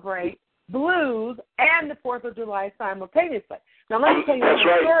celebrate blues and the 4th of July simultaneously. Now, let me tell you that's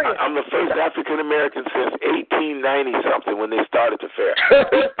right. story. I'm the first African-American since 1890-something when they started the fair.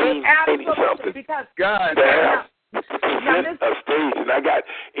 1890-something. Because God, a stage. And I got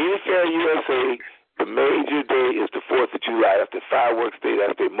any fair USA, the major day is the 4th of July. That's the fireworks day.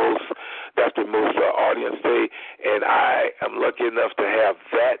 That's the most audience day. And I am lucky enough to have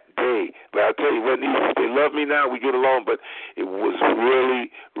that day. But I'll tell you what, they love me now. We get along. But it was really,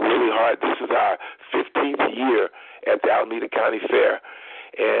 really hard. This is our 15th year at the Alameda County Fair.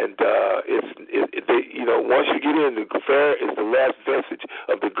 And once you get in, the fair is the last vestige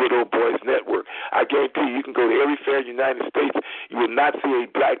of the Good Old Boys Network. I guarantee you can go to every fair in the United States. You will not see a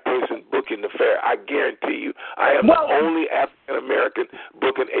black person booking the fair. I guarantee you. I am the only African-American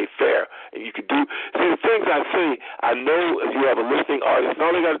booking a fair. And you can do, see, the things I say, I know if you have a listening audience,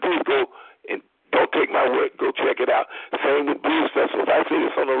 all you got to do is go and don't take my word. Go check it out. Same with Blues Festivals. I say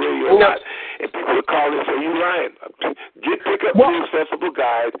this on the radio a lot, and people will call and say, you lying. Pick up Blues Festival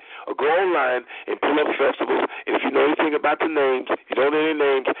Guide or go online and pull up festivals. And if you know anything about the names, you don't know any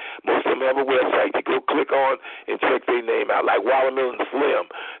names, most of them have a website. You go click on and check their name out, like Watermelon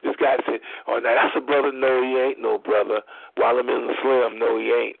Slim. This guy said, oh, now that's a brother. No, he ain't no brother. Watermelon Slim. No, he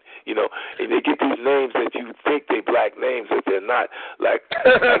ain't. And they get these names that you think they black names, that they're not.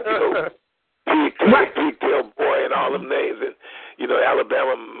 Pigtail Boy and all them names, and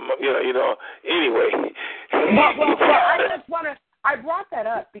Alabama, anyway. I brought that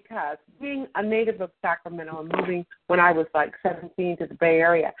up because being a native of Sacramento and moving when I was like 17 to the Bay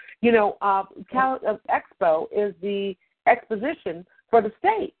Area, Expo is the exposition for the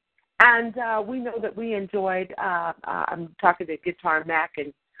state. And we know that we enjoyed, I'm talking to Guitar Mac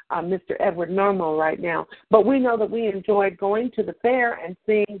and Mr. Edward Normo right now, but we know that we enjoyed going to the fair and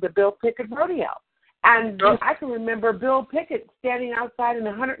seeing the Bill Pickett Rodeo. And I can remember Bill Pickett standing outside in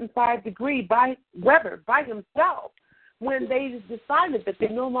 105-degree weather by himself when they decided that they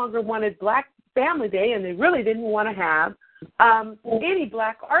no longer wanted Black Family Day and they really didn't want to have any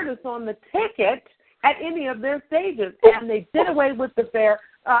black artists on the ticket at any of their stages. And they did away with the fair.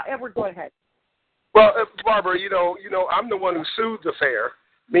 Edward, go ahead. Well, Barbara, I'm the one who sued the fair,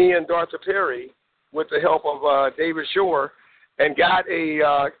 me and Dartha Perry, with the help of David Shore, and got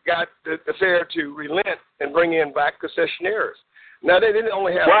the fair to relent and bring in black concessionaires. Now, they didn't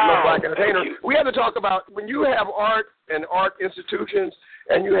only have black entertainers. We had to talk about when you have art and art institutions,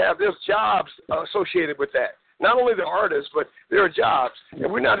 and there's jobs associated with that. Not only the artists, but there are jobs.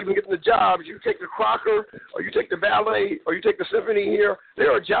 And we're not even getting the jobs. You take the Crocker, or you take the ballet, or you take the symphony here,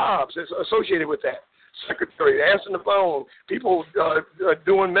 there are jobs that's associated with that. Secretary, answering the phone, people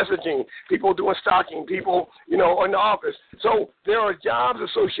doing messaging, people doing stocking, people, in the office. So there are jobs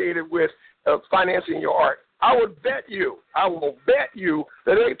associated with financing your art. I will bet you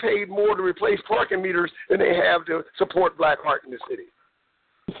that they paid more to replace parking meters than they have to support black art in the city.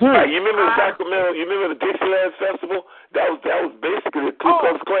 Right, you remember the Sacramento? You remember the Dixieland Festival? That was basically the Ku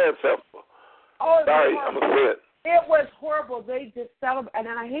Klux Klan Festival. Sorry, I'm gonna say it. It was horrible. They just celebrated, and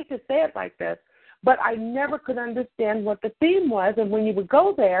I hate to say it like this, but I never could understand what the theme was. And when you would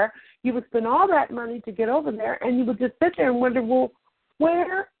go there, you would spend all that money to get over there, and you would just sit there and wonder, well,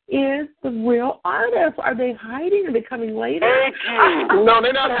 where is the real artist? Are they hiding? Are they coming later? Thank you. No,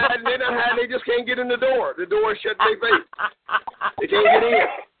 they're not hiding. They just can't get in the door. The door is shut in their face. They can't get in.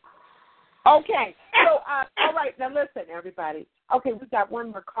 Okay. So, all right. Now, listen, everybody. Okay, we've got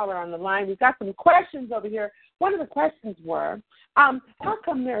one more caller on the line. We've got some questions over here. One of the questions were, how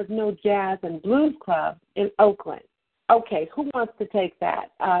come there's no jazz and blues club in Oakland? Okay, who wants to take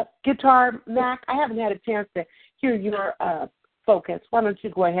that? Guitar Mac, I haven't had a chance to hear your focus. Why don't you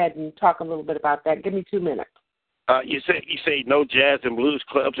go ahead and talk a little bit about that? Give me 2 minutes. You say no jazz and blues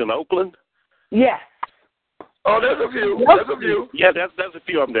clubs in Oakland? Yes. Oh, there's a few. There's a few. Yeah, there's a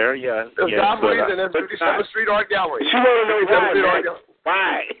few of them there. Yeah. There's Godfrey's and there's 57th Street Art Gallery. She want to know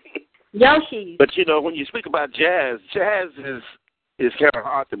why. Yoshi. But when you speak about jazz is kind of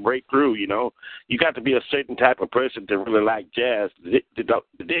hard to break through. You got to be a certain type of person to really like jazz to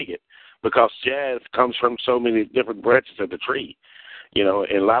dig it, because jazz comes from so many different branches of the tree. And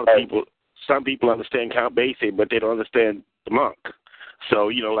a lot of people some people understand Count Basie, but they don't understand the monk.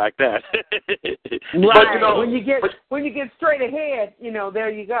 So, like that. Right. But, when you get straight ahead, there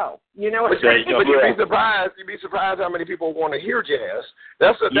you go. But you'd be surprised how many people want to hear jazz.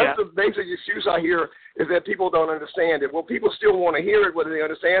 That's the basic excuse I hear is that people don't understand it. Well, people still want to hear it whether they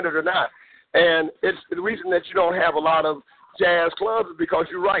understand it or not. And it's the reason that you don't have a lot of jazz clubs is because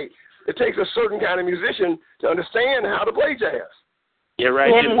you're right. It takes a certain kind of musician to understand how to play jazz. Yeah,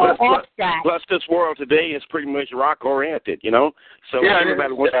 right. Plus, this world today is pretty much rock oriented, So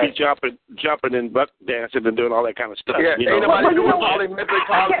everybody wants to be jumping and buck dancing and doing all that kind of stuff. Yeah, ain't nobody doing polyrhythmic,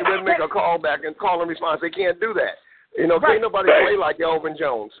 polyrhythmic, or callback and call and response. They can't do that. Can't nobody play like Elvin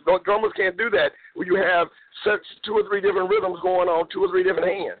Jones. Drummers can't do that where you have 2 or 3 different rhythms going on 2 or 3 different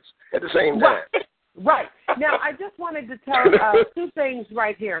hands at the same time. Right. Now, I just wanted to tell 2 things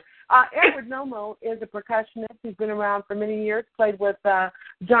right here. Edward Nomo is a percussionist. He's been around for many years, played with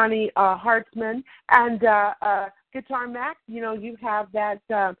Johnny Hartzman. And Guitar Mac, you have that.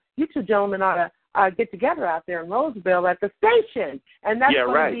 You 2 gentlemen ought to get together out there in Roseville at the station. And that's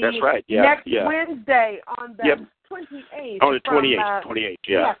going to be next Wednesday on the 28th. On the 28th,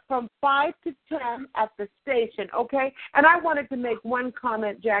 yeah. From 5 to 10 at the station, okay? And I wanted to make one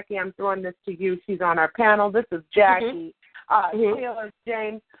comment, Jackie. I'm throwing this to you. She's on our panel. This is Jackie Taylor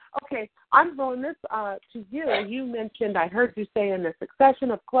James. Okay, I'm throwing this to you. You mentioned, I heard you say in the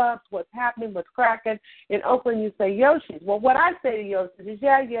succession of clubs, what's happening, what's cracking. In Oakland, you say Yoshi's. Well, what I say to Yoshi's is,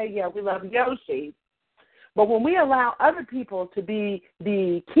 yeah, we love Yoshi's. But when we allow other people to be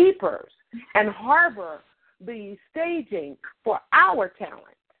the keepers and harbor the staging for our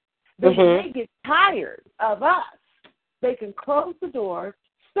talent, then they get tired of us. They can close the doors,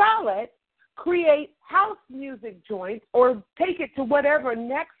 sell it, create house music joints, or take it to whatever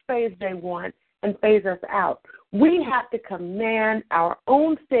next phase they want and phase us out. We have to command our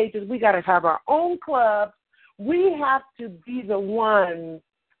own stages. We got to have our own clubs. We have to be the ones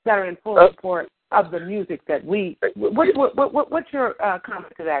that are in full support of the music that we. What's your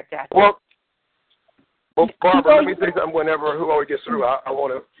comment to that, Jack? Well, Barbara, let me say something whoever gets through. I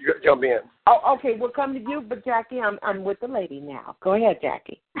want to jump in. Oh, okay. We'll come to you, but Jackie, I'm with the lady now. Go ahead,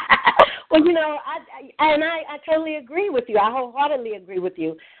 Jackie. Well, I totally agree with you. I wholeheartedly agree with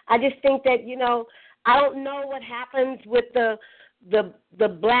you. I just think that, I don't know what happens with the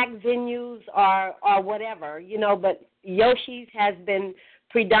black venues or whatever, but Yoshi's has been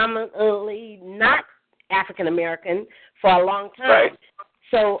predominantly not African American for a long time. Right.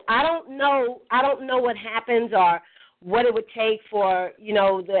 So I don't know what happens or what it would take for,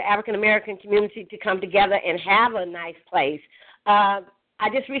 the African American community to come together and have a nice place. I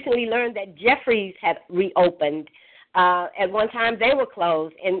just recently learned that Jeffrey's had reopened. At one time they were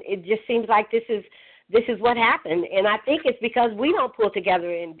closed, and it just seems like this is what happened. And I think it's because we don't pull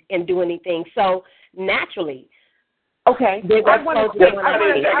together and do anything. So naturally, okay. I want to speak about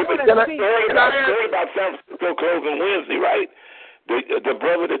San Francisco closing Wednesday, right? The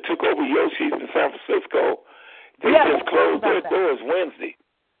brother that took over Yoshi's in San Francisco, they just closed their doors Wednesday.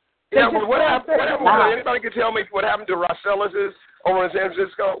 Yeah, well, what happened? Anybody can tell me what happened to Rossellas's over in San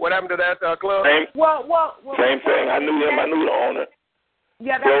Francisco? What happened to that club? Same thing. I knew him. I knew the owner.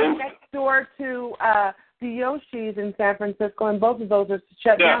 Yeah, that was next door to the Yoshi's in San Francisco, and both of those are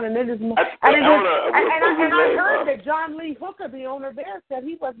shut down. And I heard that John Lee Hooker, the owner there, said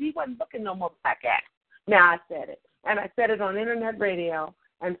he wasn't booking no more black acts. Now I said it, and I said it on internet radio,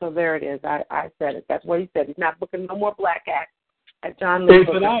 and so there it is. I said it. That's what he said. He's not booking no more black acts at John Lee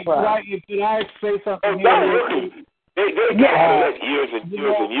Hooker's club. Can I say something here? They got it years and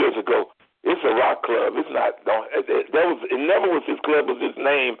years ago. It's a rock club. It's not. It never was his club. Was his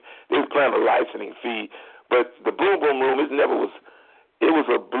name? They was playing a licensing fee, but the Boom Boom Room. It never was. It was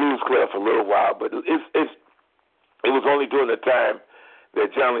a blues club for a little while, but it was only during the time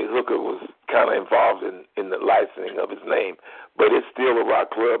that John Lee Hooker was kind of involved in the licensing of his name. But it's still a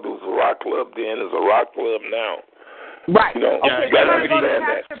rock club. It was a rock club then. It's a rock club now. Right. You gotta understand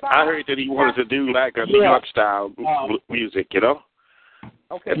that. I heard that he wanted to do like a New York style music.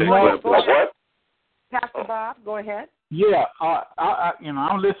 Okay. What? Pastor Bob, go ahead. Yeah,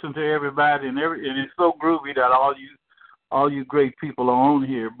 I'm listening to everybody, and it's so groovy that all you great people are on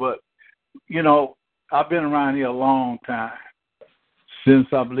here. But I've been around here a long time, since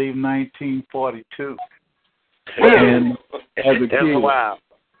I believe 1942, and as a kid. Wow.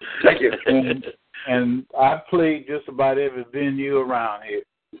 Thank you. And I played just about every venue around here.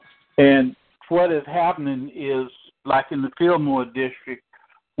 And what is happening is, like in the Fillmore district,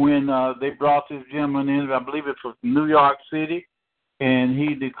 when they brought this gentleman in, I believe it was New York City, and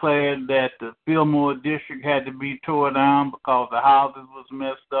he declared that the Fillmore district had to be torn down because the houses was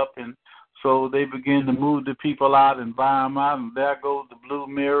messed up and So they begin to move the people out and buy them out, and there goes the Blue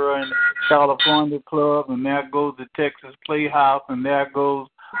Mirror and California Club, and there goes the Texas Playhouse, and there goes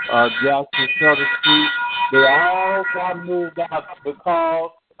Jackson Sutter Street. They all got moved out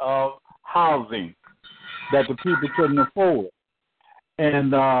because of housing that the people couldn't afford.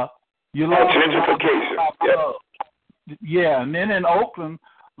 And you lost gentrification. Yeah, and then in Oakland,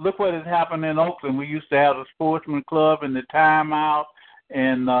 look what has happened in Oakland. We used to have the Sportsman Club and the Time Out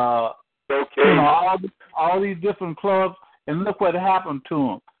and all these different clubs, and look what happened to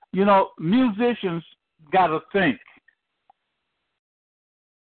them. You know, musicians got to think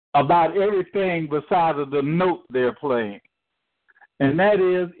about everything besides the note they're playing. And that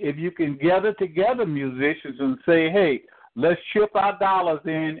is, if you can gather together musicians and say, hey, let's chip our dollars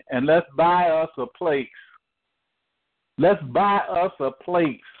in and let's buy us a place. Let's buy us a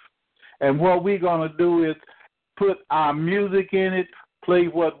place. And what we're going to do is put our music in it, play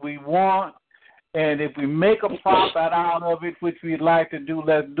what we want, and if we make a profit out of it, which we'd like to do,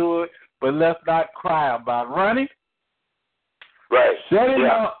 let's do it, but let's not cry about it. Ronnie? Right.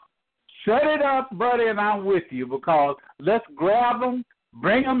 Set it up, buddy, and I'm with you, because let's grab them,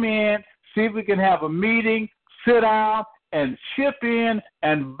 bring them in, see if we can have a meeting, sit down, and chip in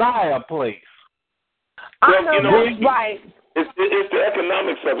and buy a place. Right. It's the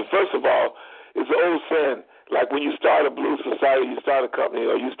economics of it. First of all, it's an old saying, like when you start a blues society, you start a company,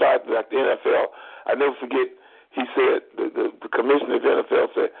 or you start like the NFL. I never forget, he said, the commissioner of the NFL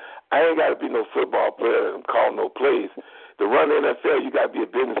said, I ain't got to be no football player and call no plays. To run the NFL, you got to be a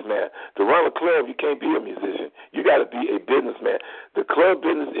businessman. To run a club, you can't be a musician. You got to be a businessman. The club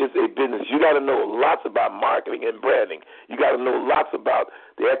business is a business. You got to know lots about marketing and branding. You got to know lots about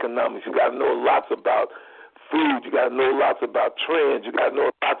the economics. You got to know lots about food. You got to know lots about trends. You got to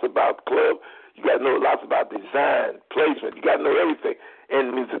know lots about club. You got to know lots about design, placement. You got to know everything. And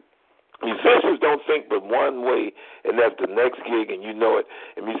musicians don't think but one way, and that's the next gig, and you know it.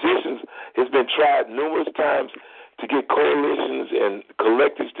 And musicians, it's been tried numerous times to get coalitions and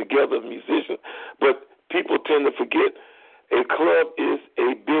collectives together of musicians, but people tend to forget a club is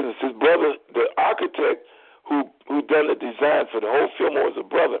a business. His brother, the architect who done the design for the whole Fillmore, is a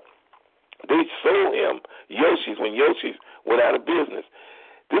brother. They sold him Yoshi's when Yoshi's went out of business.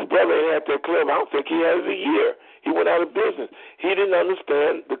 This brother had that club, I don't think he had it a year. He went out of business. He didn't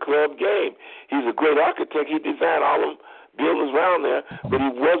understand the club game. He's a great architect. He designed all them buildings around there, but he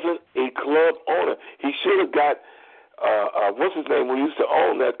wasn't a club owner. He should have got what's his name, who used to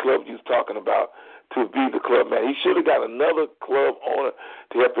own that club you was talking about, to be the club man. He should have got another club owner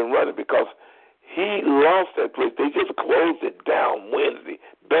to help him run it, because he lost that place. They just closed it down Wednesday.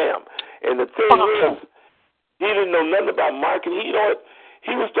 Bam. And the thing is, he didn't know nothing about marketing. You know what?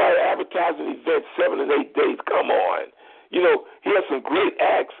 He would start advertising events 7 and 8 days. Come on. You know, he had some great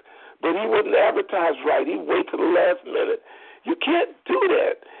acts, but he wouldn't advertise right. He'd wait till the last minute. You can't do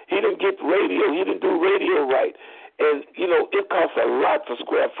that. He didn't get radio. He didn't do radio right. And, you know, it costs a lot for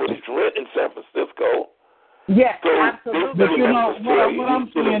square footage rent in San Francisco. Yes, so absolutely. But, you know,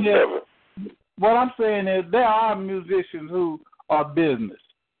 what I'm saying is there are musicians who are business.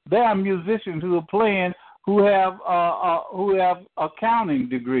 There are musicians who are playing who have accounting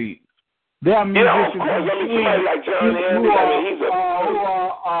degrees. There are musicians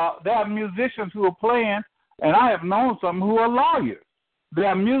there are musicians who are playing, and I have known some who are lawyers. There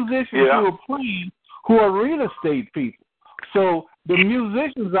are musicians who are playing who are real estate people. So the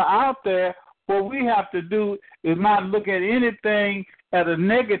musicians are out there. What we have to do is not look at anything at a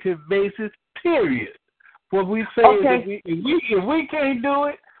negative basis, period. What we say is if we can't do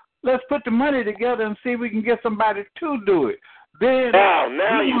it, let's put the money together and see if we can get somebody to do it. Then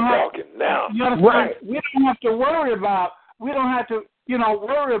now you're talking. Now, right. We don't have to worry about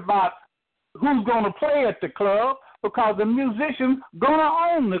worry about who's going to play at the club, because the musician's going to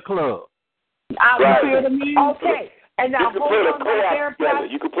own the club. Right. You see what I mean? Okay. And now you can put a co-op together.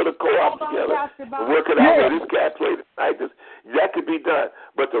 You can put a co-op together and work it out. This guy played tonight. That could be done.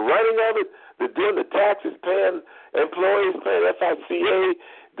 But the running of it, doing the taxes, paying employees, paying FICA,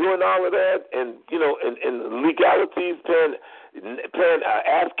 doing all of that, and and legalities, paying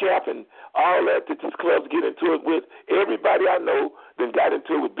ASCAP and all that this clubs get into it with. Everybody I know that got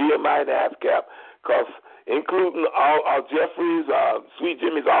into it with BMI and ASCAP, because including all Jeffries, Sweet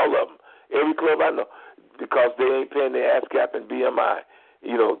Jimmy's, all of them. Every club I know, because they ain't paying their ASCAP and BMI,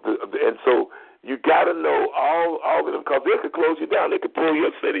 and so you got to know all of them, because they could close you down. They could pull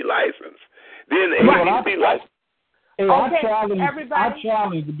your city license. Then the ABC license. I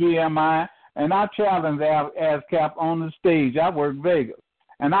challenge the BMI, and I challenge ASCAP on the stage. I work Vegas,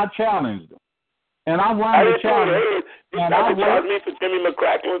 and I challenge them. And I I wanted to charge me for Jimmy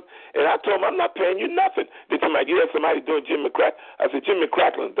McCracklin, and I told him I'm not paying you nothing. They told me, you have somebody doing Jimmy McCracklin. I said, Jimmy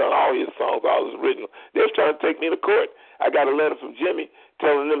McCracklin done all his songs, all his original. They was trying to take me to court. I got a letter from Jimmy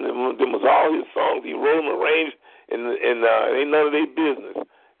telling them that them was all his songs. He wrote them, arranged, and ain't none of their business.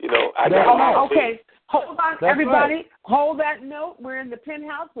 You know, I got okay. Hold on, That's everybody. Right. Hold that note. We're in the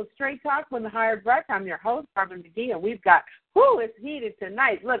penthouse with Straight Talk from the Hired Breath. I'm your host, Barbara McGee, and we've got it's heated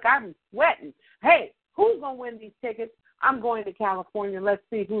tonight. Look, I'm sweating. Hey, who's going to win these tickets? I'm going to California. Let's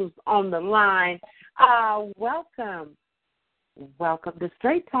see who's on the line. Welcome to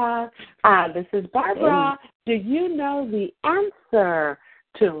Straight Talk. This is Barbara. Do you know the answer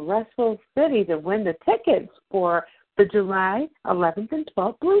to Russell City to win the tickets for the July 11th and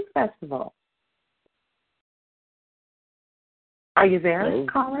 12th Blues Festival? Are you there,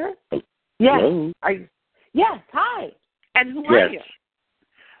 caller? Yes. Hello. Are you? Yes. Hi. And who are you?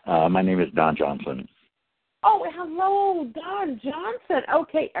 My name is Don Johnson. Oh, hello, Don Johnson.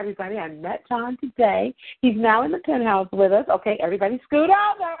 Okay, everybody, I met Don today. He's now in the penthouse with us. Okay, everybody, scoot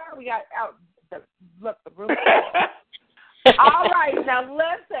over. We got out. Look, the room. All right, now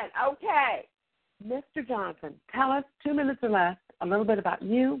listen. Okay, Mr. Johnson, tell us 2 minutes or less a little bit about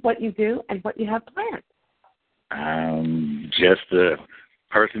you, what you do, and what you have planned. I'm just a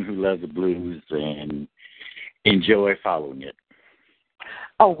person who loves the blues and enjoy following it.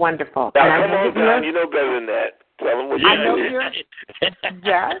 Oh, wonderful. Now, come on, Don. You know better than that. Tell them what you do.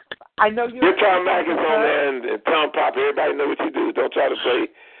 Yes. I know you're. Your Tom Mack is on there and Tom Pop. Everybody know what you do. Don't try to play.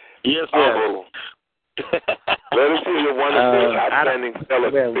 Yes, sir. Let us see your wonderful, outstanding fellow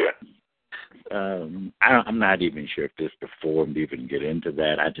there. I'm not even sure if this before we even get into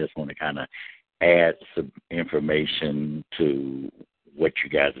that. I just want to kind of add some information to what you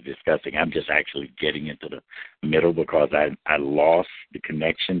guys are discussing. I'm just actually getting into the middle because I lost the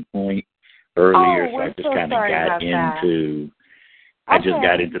connection point earlier, so I just kind of got into. I just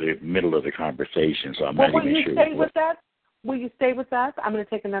got into the middle of the conversation, so I'm not even sure. Will you stay with us? I'm going to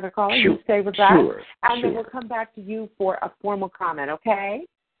take another call. Sure. You stay with us, and then sure. we'll come back to you for a formal comment. Okay?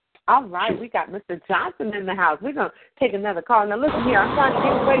 All right, we got Mr. Johnson in the house. We're going to take another call. Now, listen here. I'm trying to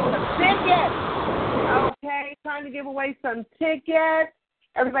give away some tickets. Okay, trying to give away some tickets.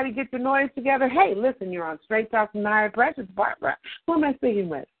 Everybody get your noise together. Hey, listen, you're on Straight Talk from the Hired Breath. It's Barbara. Who am I speaking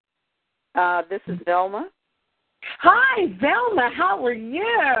with? This is Velma. Hi, Velma. How are you?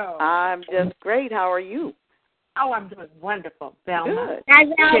 I'm just great. How are you? Oh, I'm doing wonderful, Velma. Good. Hi,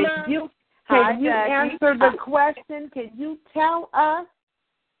 Velma. Can you answer the question? Can you tell us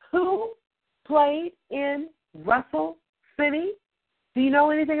who played in Russell City? Do you know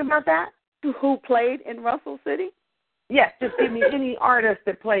anything about that? Who played in Russell City? Yes, just give me any artist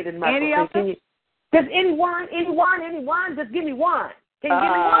that played in Russell City. Can you, just anyone? Just give me one. Can you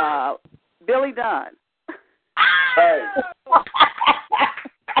give me one? Billy Dunn.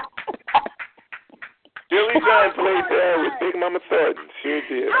 Billy Dunn played there with Big Mama Thornton. Sure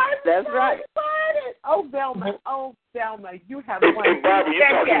did. That's right. Oh, Velma, you have won. Hey, Bobby, you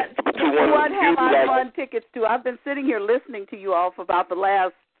talking to one What have I won tickets to? I've been sitting here listening to you all for about the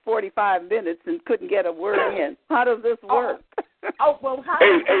last 45 minutes and couldn't get a word in. How does this work? Well,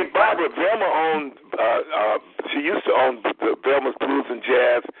 Hey, Barbara, Velma owned, she used to own the Velma's Blues and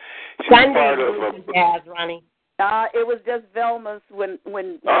Jazz. She was part of Jazz, Ronnie. It was just Velma's when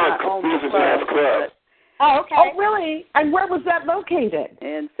Blues I owned the and Jazz Club. Oh, okay. Oh, really? And where was that located?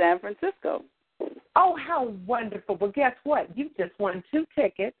 In San Francisco. Oh, how wonderful. Well, guess what? You just won 2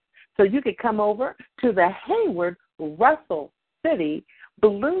 tickets so you could come over to the Hayward Russell City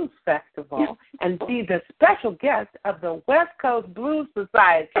Blues Festival and be the special guest of the West Coast Blues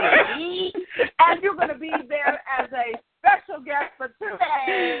Society. And you're going to be there as a special guest for 2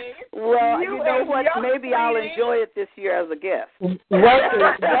 days. Well, you know what? Maybe I'll enjoy it this year as a guest. Working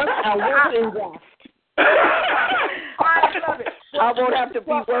guest. I love it. I won't have to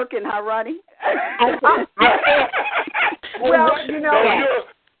be working, huh, Ronnie? Well, you know.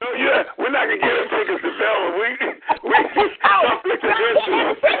 Yeah, we're not gonna get her tickets to Velma.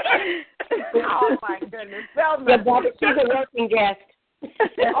 Oh my goodness, Velma. She's a working guest.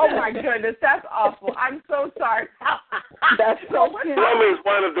 Oh my goodness, that's awful. I'm so sorry. That's so Velma is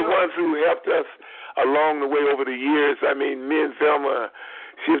one of the ones who helped us along the way over the years. I mean, me and Velma,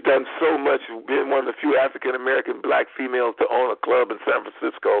 she's done so much, being one of the few African American black females to own a club in San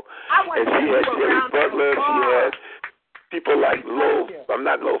Francisco. And she had Jerry Butler, she had people like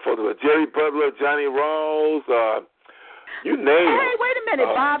Jerry Butler, Johnny Rawls, you name it. Hey, wait a minute.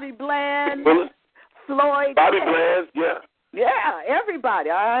 Bobby Bland, Floyd. Bobby Bland, yeah. Yeah, everybody.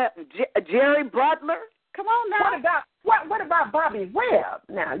 Jerry Butler. Come on now. What about Bobby Webb?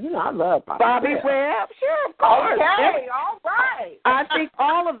 Now, you know I love Bobby Webb. Sure, of course. Okay, all right. I think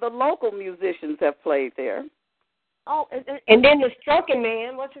all of the local musicians have played there. Oh, and then the stroking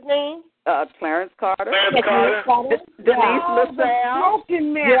man, what's his name? Clarence Carter. Clarence Carter. Denise LaSalle. The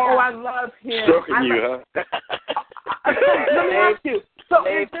stroking man. Yeah. Oh, I love him. Stroking you, huh? Let me ask you. So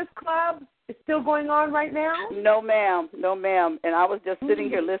is this club still going on right now? No, ma'am. And I was just sitting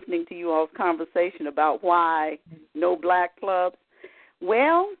here listening to you all's conversation about why no black clubs.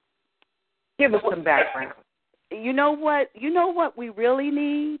 Well, give us some background. You know what we really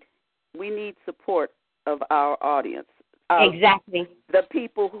need? We need support of our audience. Exactly. The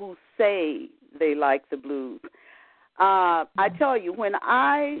people who say they like the blues. I tell you, when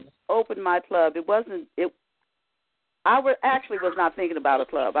I opened my club, I was not thinking about a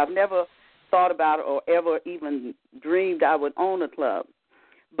club. I've never thought about it or ever even dreamed I would own a club.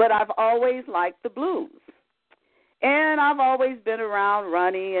 But I've always liked the blues. And I've always been around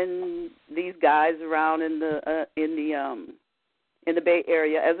Ronnie and these guys around in the Bay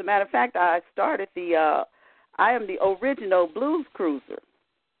Area. As a matter of fact, I started I am the original blues cruiser.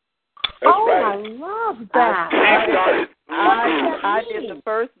 I love that. I did the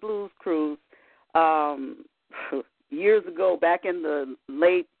first blues cruise years ago, back in the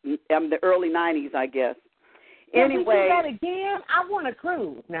early 90s, I guess. Can we do that again? I want to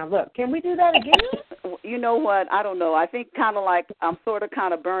cruise. Now, look, can we do that again? You know what? I don't know. I think kind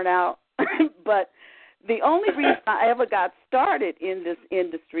of burnt out. But the only reason I ever got started in this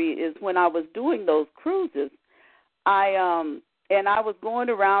industry is when I was doing those cruises. I was going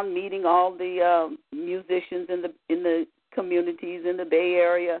around meeting all the musicians in the communities in the Bay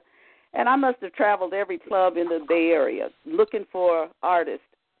Area. And I must have traveled every club in the Bay Area looking for artists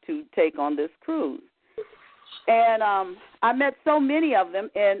to take on this cruise. And I met so many of them,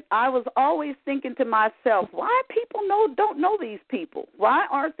 and I was always thinking to myself, why people don't know these people? Why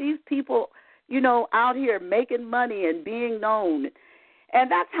aren't these people, out here making money and being known?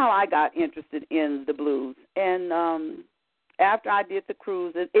 And that's how I got interested in the blues. And after I did the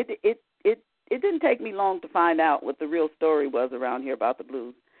cruise, it didn't take me long to find out what the real story was around here about the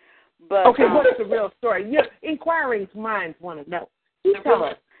blues. But, okay, what's the real story? Inquiring minds want to know. You tell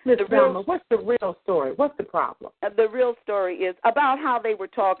us, Ms. Velma, what's the real story? What's the problem? The real story is about how they were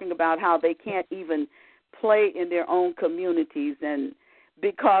talking about how they can't even play in their own communities, and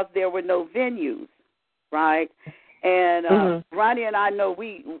because there were no venues, right? And Ronnie and I know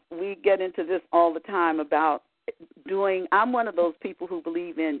we get into this all the time about I'm one of those people who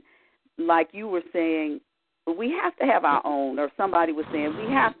believe in, like you were saying, we have to have our own, or somebody was saying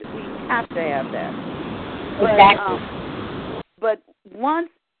we have to have that. Exactly. But once,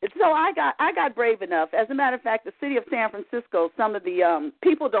 so I got brave enough. As a matter of fact, the city of San Francisco, some of the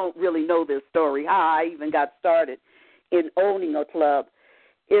people don't really know this story, how I even got started in owning a club,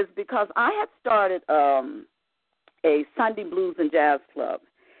 is because I had started a Sunday blues and jazz club.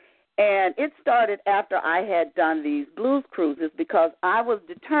 And it started after I had done these blues cruises, because I was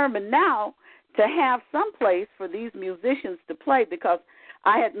determined now to have some place for these musicians to play, because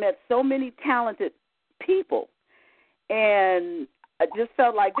I had met so many talented people, and I just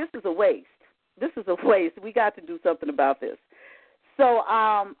felt like this is a waste. This is a waste. We got to do something about this. So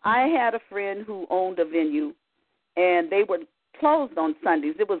I had a friend who owned a venue, and they were closed on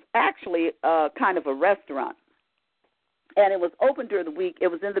Sundays. It was actually kind of a restaurant, and it was open during the week. It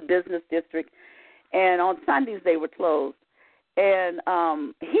was in the business district, and on Sundays they were closed. And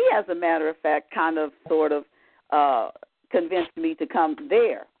he, as a matter of fact, sort of convinced me to come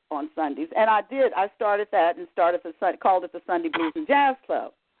there on Sundays. And I did. I started that and called it the Sunday Blues and Jazz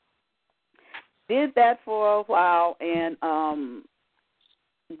Club. Did that for a while, and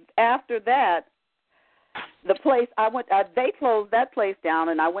after that, the place I went, they closed that place down,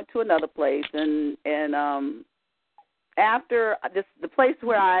 and I went to another place. And after the place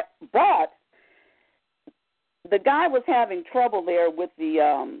where I bought, the guy was having trouble there with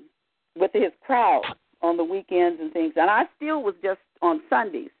his crowd on the weekends and things, and I still was just on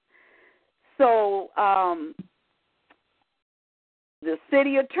Sundays. So the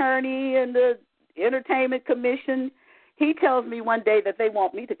city attorney and the entertainment commission, he tells me one day that they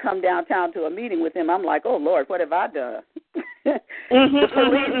want me to come downtown to a meeting with him. I'm like, oh, Lord, what have I done? The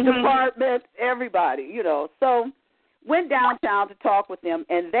police department, everybody, So went downtown to talk with them,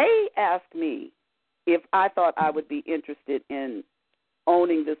 and they asked me if I thought I would be interested in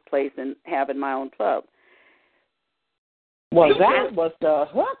owning this place and having my own club. Well, that was the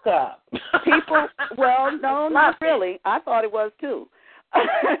hookup. People, well, no, not really. I thought it was too.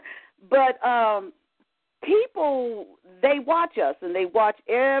 But people, they watch us, and they watch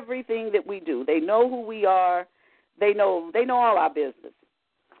everything that we do. They know who we are. They know all our business.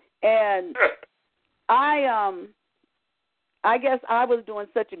 And I guess I was doing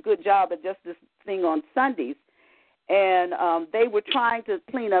such a good job at just this thing on Sundays, and they were trying to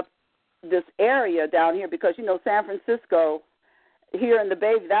clean up this area down here because, you know, San Francisco here in the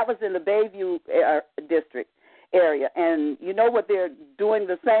Bayview, that was in the Bayview district area, and you know what they're doing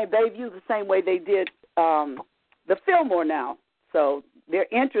Bayview the same way they did the Fillmore now. So their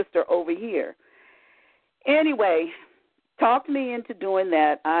interests are over here. Anyway, talked me into doing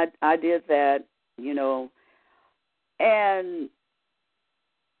that. I did that, you know, and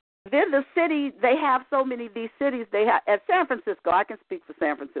then the city, they have so many of these cities. They have, at San Francisco, I can speak for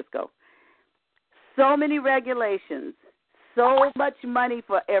San Francisco, so many regulations, so much money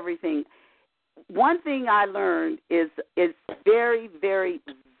for everything. One thing I learned is it's very, very,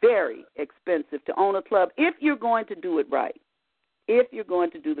 very expensive to own a club if you're going to do it right, if you're going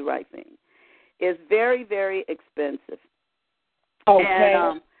to do the right thing. It's very, very expensive. Okay.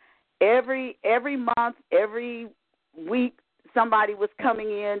 And every month, every week, somebody was coming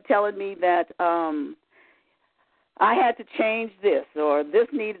in telling me that I had to change this or this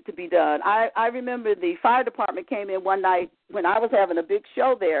needed to be done. I remember the fire department came in one night when I was having a big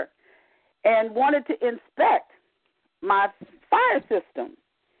show there and wanted to inspect my fire system.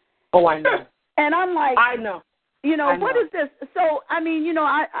 Oh, I know. And I'm like, I know. You know, what is this? So, I mean, you know,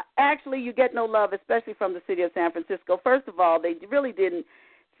 I actually, you get no love, especially from the city of San Francisco. First of all, they really didn't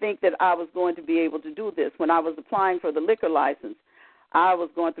think that I was going to be able to do this. When I was applying for the liquor license, I was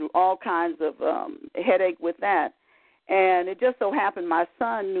going through all kinds of headache with that. And it just so happened my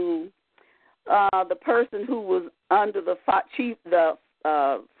son knew the person who was under the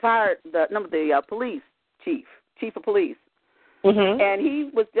police chief of police. Mm-hmm. And he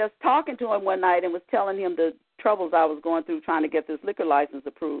was just talking to him one night and was telling him the troubles I was going through trying to get this liquor license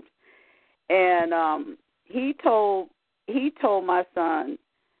approved. And he told my son,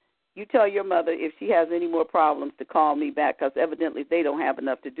 you tell your mother if she has any more problems to call me back because evidently they don't have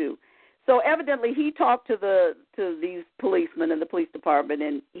enough to do. So evidently he talked to these policemen in the police department,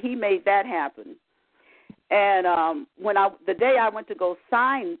 and he made that happen. And the day I went to go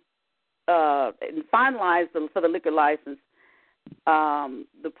sign and finalize for the liquor license,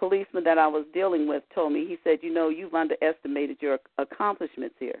 the policeman that I was dealing with told me, he said, you know, you've underestimated your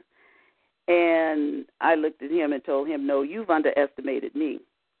accomplishments here. And I looked at him and told him, no, you've underestimated me.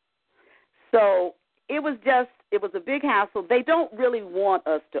 So it was a big hassle. They don't really want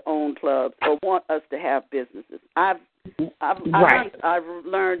us to own clubs or want us to have businesses. I've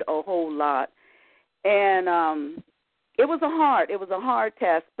learned a whole lot. And it was a hard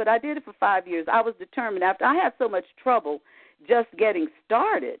test, but I did it for 5 years. I was determined. After I had so much trouble just getting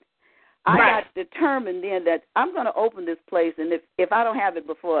started, I got determined then that I'm going to open this place, and if I don't have it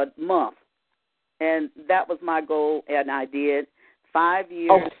before a month, and that was my goal, and I did 5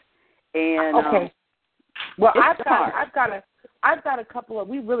 years. Okay. And okay. Well, I've got a couple of.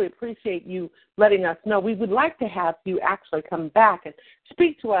 We really appreciate you letting us know. We would like to have you actually come back and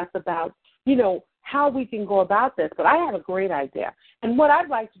speak to us about, you know, how we can go about this. But I have a great idea, and what I'd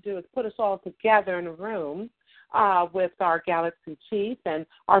like to do is put us all together in a room with our Galaxy Chief and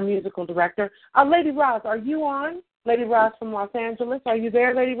our musical director. Lady Roz, are you on? Lady Roz from Los Angeles, are you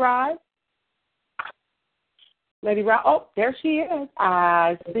there, Lady Roz? Lady Roz, oh, there she is.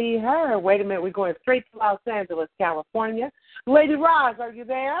 I see her. Wait a minute, we're going straight to Los Angeles, California. Lady Roz, are you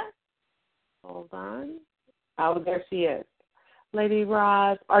there? Hold on. Oh, there she is. Lady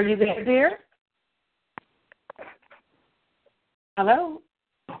Roz, are you there, dear? Hello?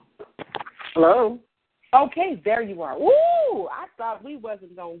 Hello? Okay, there you are. Woo! I thought we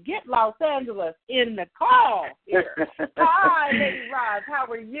wasn't going to get Los Angeles in the call here. Hi, Lady Roz. How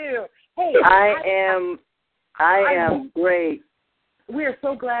are you? Hey, I am great. We're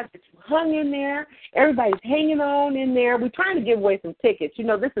so glad that you hung in there. Everybody's hanging on in there. We're trying to give away some tickets. You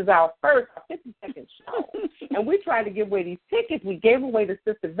know, this is our 52nd show, and we're trying to give away these tickets. We gave away to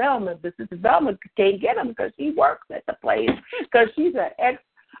Sister Velma, but Sister Velma can't get them because she works at the place because she's an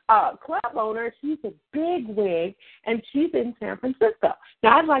ex-club owner. She's a big wig, and she's in San Francisco.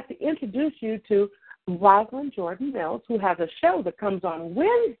 Now, I'd like to introduce you to Rosalind Jordan Mills, who has a show that comes on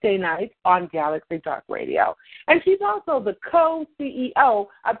Wednesday nights on Galaxy Talk Radio. And she's also the co-CEO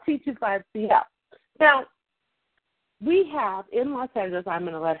of T25CL. Now, we have in Los Angeles, I'm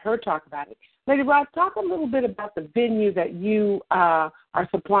going to let her talk about it. Lady Roz, talk a little bit about the venue that you are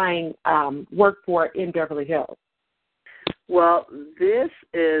supplying work for in Beverly Hills. Well, this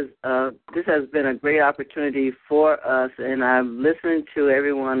has been a great opportunity for us, and I'm listening to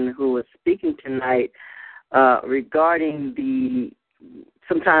everyone who was speaking tonight regarding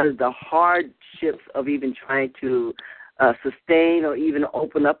sometimes the hardships of even trying to sustain or even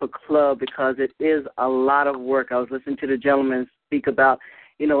open up a club, because it is a lot of work. I was listening to the gentleman speak about,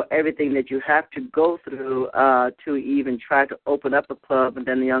 everything that you have to go through to even try to open up a club, and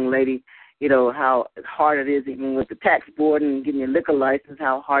then the young lady, how hard it is even with the tax board and getting your liquor license,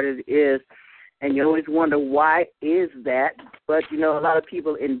 how hard it is. And you always wonder, why is that? But, a lot of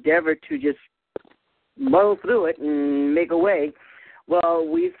people endeavor to just muddle through it and make a way. Well,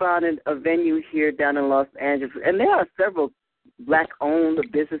 we found a venue here down in Los Angeles, and there are several Black-owned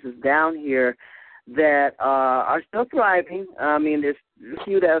businesses down here that are still thriving. I mean, there's a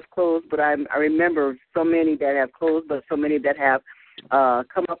few that have closed, but I remember so many that have closed, but so many that have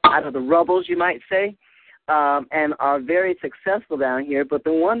come up out of the rubbles, you might say, and are very successful down here. But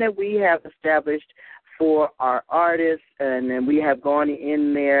the one that we have established for our artists, and then we have gone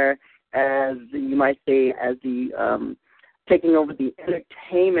in there as, you might say, as the taking over the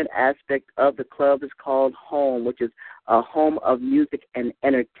entertainment aspect of the club, is called Home, which is a home of music and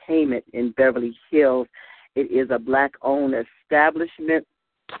entertainment in Beverly Hills. It is a Black-owned establishment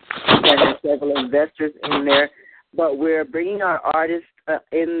and has several investors in there. But we're bringing our artists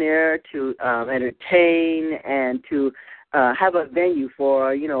in there to entertain and to have a venue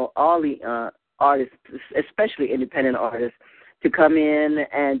for, all the artists, especially independent artists, to come in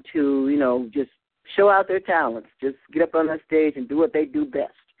and to, just show out their talents, just get up on the stage and do what they do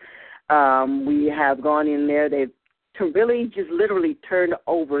best. We have gone in there. They've really just literally turned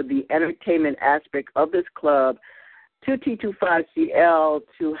over the entertainment aspect of this club to T25CL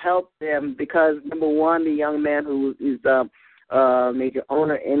to help them, because, number one, the young man who is major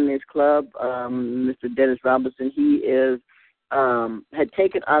owner in this club, Mr. Dennis Robinson, he is had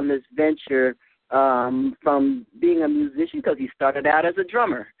taken on this venture from being a musician, because he started out as a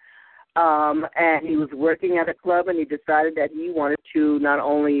drummer. And he was working at a club, and he decided that he wanted to not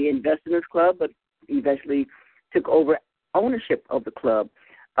only invest in this club, but eventually took over ownership of the club.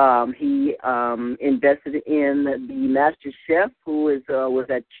 He invested in the master chef, who was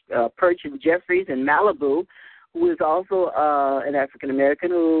at Perch and Jeffries in Malibu, who is also an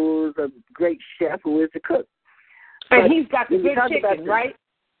African-American, who's a great chef, who is a cook. And he's got the good chicken, right?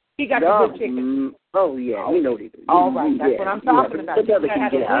 He got the good chicken. Oh, yeah, we know that. All right, that's what I'm talking about.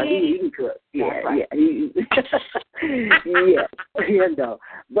 He can cook. Yeah.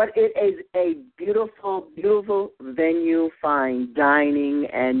 But it is a beautiful, beautiful venue, fine dining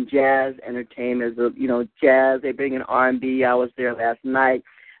and jazz entertainment. Jazz, they bring in R&B. I was there last night.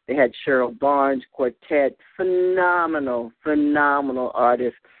 They had Cheryl Barnes Quartet, phenomenal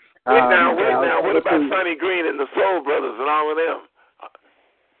artists. Wait now, what about Sonny Green and the Soul Brothers and all of them?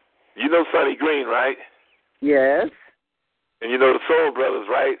 You know Sonny Green, right? Yes. And you know the Soul Brothers,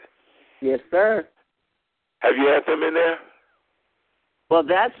 right? Yes, sir. Have you had them in there? Well,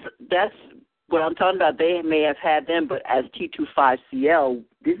 that's what I'm talking about. They may have had them, but as T25CL,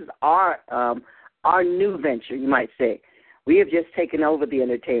 this is our new venture, you might say. We have just taken over the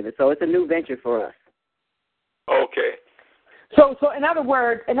entertainment, so it's a new venture for us. Okay. So in other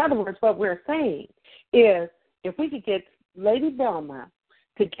words, what we're saying is, if we could get Lady Velma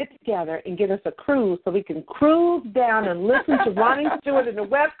to get together and get us a cruise, so we can cruise down and listen to Ronnie Stewart and the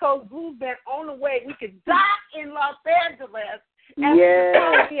West Coast Blues Band on the way. We could dock in Los Angeles and we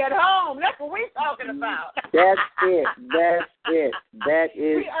could be at home. That's what we're talking about. That's it. That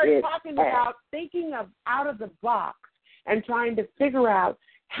is we are talking about thinking of out of the box and trying to figure out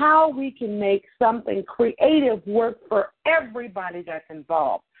how we can make something creative work for everybody that's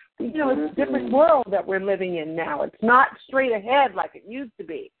involved. It's a different world that we're living in now. It's not straight ahead like it used to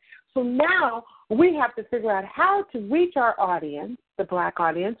be. So now we have to figure out how to reach our audience, the Black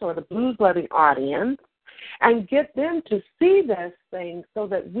audience or the blues-loving audience, and get them to see this thing so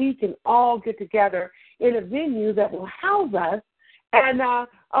that we can all get together in a venue that will house us and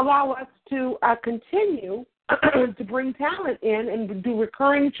allow us to continue to bring talent in and do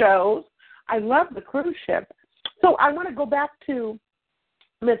recurring shows. I love the cruise ship. So I want to go back to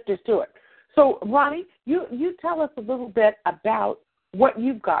Mr. Stewart. So, Ronnie, you tell us a little bit about what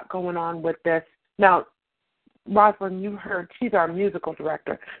you've got going on with this. Now, Rosalind, you heard, she's our musical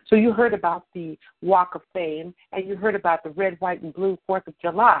director, so you heard about the Walk of Fame, and you heard about the Red, White, and Blue 4th of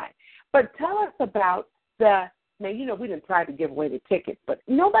July. But tell us about now, we didn't try to give away the tickets, but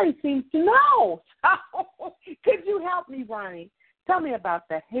nobody seems to know. So, could you help me, Ronnie? Tell me about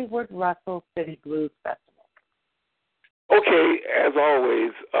the Hayward Russell City Blues Festival. Okay, as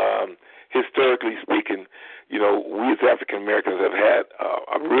always, historically speaking, we as African Americans have had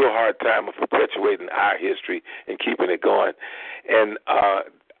a real hard time of perpetuating our history and keeping it going. And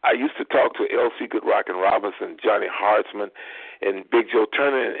I used to talk to L.C. Goodrock and Robinson, Johnny Hartzman, and Big Joe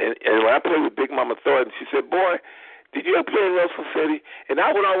Turner. And when I played with Big Mama Thornton, she said, boy, did you ever play in Russell City? And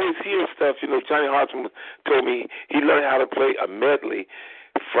I would always hear stuff. You know, Johnny Hartzman told me he learned how to play a medley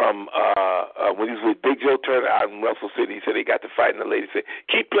from when he was with Big Joe Turner out in Russell City. He said he got to fight, and the lady said,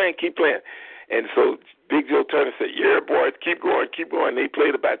 keep playing, keep playing. And so Big Joe Turner said, yeah, boys, keep going, keep going. They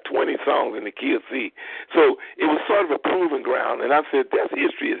played about 20 songs in the key of C. So it was sort of a proving ground. And I said, that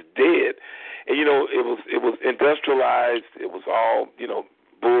history is dead. And, you know, it was industrialized. It was all, you know,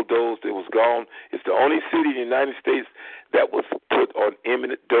 bulldozed. It was gone. It's the only city in the United States that was put on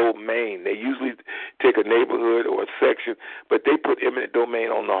eminent domain. They usually take a neighborhood or a section, but they put eminent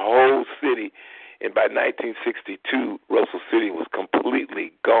domain on the whole city. And by 1962, Russell City was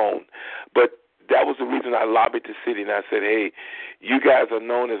completely gone. But that was the reason I lobbied the city, and I said, hey, you guys are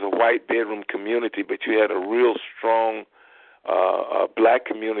known as a white bedroom community, but you had a real strong black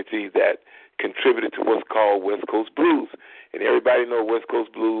community that contributed to what's called West Coast Blues. And everybody knows West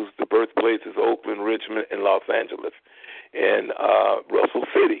Coast Blues, the birthplace is Oakland, Richmond, and Los Angeles, and Russell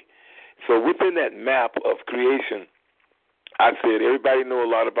City. So within that map of creation, I said everybody know a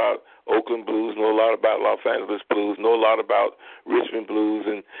lot about Oakland Blues, know a lot about Los Angeles Blues, know a lot about Richmond Blues,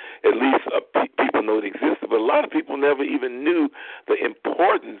 and at least people know it existed. But a lot of people never even knew the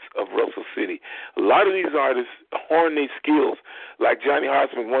importance of Russell City. A lot of these artists hone their skills, like Johnny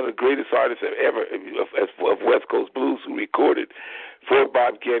Hartzman, one of the greatest artists ever of West Coast Blues, who recorded for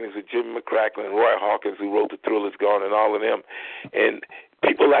Bob Gettings with Jimmy McCracklin and Roy Hawkins, who wrote The Thriller's Gone and all of them. And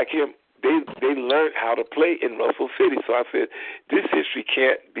people like him, they learned how to play in Russell City. So I said, this history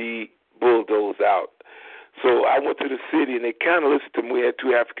can't be bulldozed out. So I went to the city, and they kind of listened to me. We had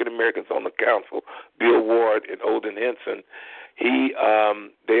two African Americans on the council, Bill Ward and Odin Henson.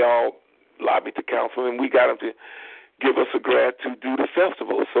 They all lobbied the council, and we got them to give us a grant to do the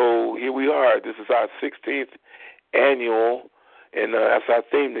festival. So here we are. This is our 16th annual, and that's our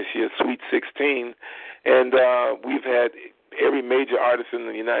theme this year, Sweet 16. And we've had every major artist in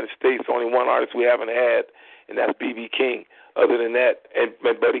the United States. Only one artist we haven't had, and that's B.B. King. Other than that, and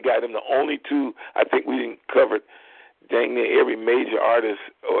Buddy got him, the only two I think we didn't cover dang near every major artist,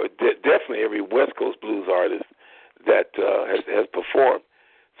 or definitely every West Coast Blues artist that has performed.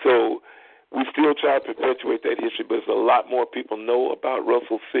 So we still try to perpetuate that history, but there's a lot more people know about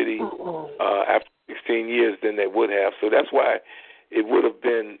Russell City after 16 years than they would have. So that's why it would have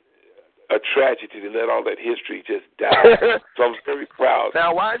been a tragedy to let all that history just die. So I'm very proud.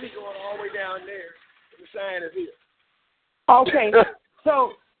 Now, why is he going all the way down there? The sign is here. Okay,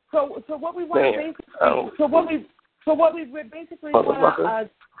 so what we want to basically,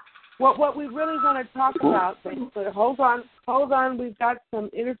 what we really want to talk about, basically, hold on, we've got some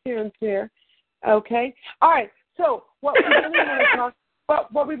interference here. Okay, all right. So what we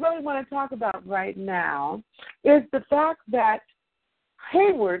really want to talk about right now is the fact that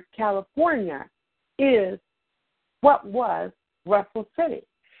Hayward, California, is what was Russell City,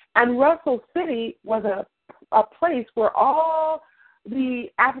 and Russell City was a place where all the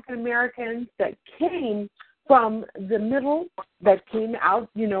African Americans that came from the middle, that came out,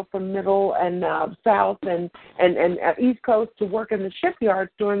 you know, from middle and south and East Coast to work in the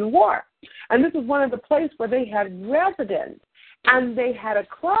shipyards during the war. And this is one of the places where they had residents, and they had a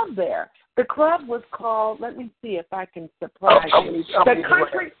club there. The club was called, let me see if I can surprise you. The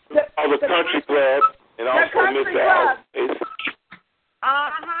Country Club, and also Mr.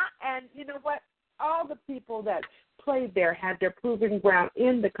 Al. And you know what? All the people that played there had their proving ground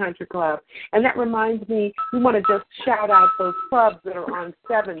in the country club. And that reminds me, we want to just shout out those clubs that are on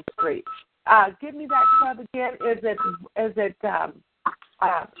 7th Street. Give me that club again. Is it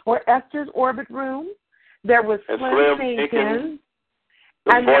Esther's Orbit Room? There was Slim Jenkins.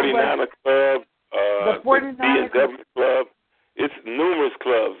 The 49er Club. The 49er Club. It's numerous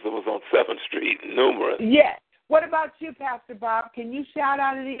clubs that was on 7th Street. Numerous. Yes. What about you, Pastor Bob? Can you shout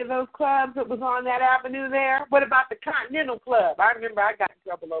out any of those clubs that was on that avenue there? What about the Continental Club? I remember I got in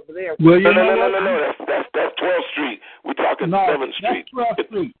trouble over there. Well, no. That's 12th Street. We're talking 7th Street. That's 12th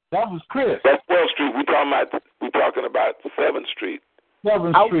Street. That was Chris. That's 12th Street. We're talking about 7th Street.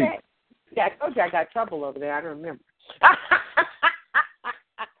 7th Street. Okay. Yeah, I told you I got trouble over there. I don't remember.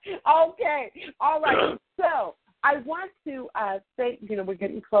 Okay. All right. So I want to say, we're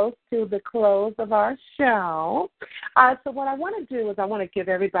getting close to the close of our show. So what I want to do is I want to give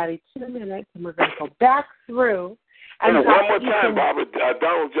everybody 2 minutes, and we're going to go back through. And one more time, Barbara,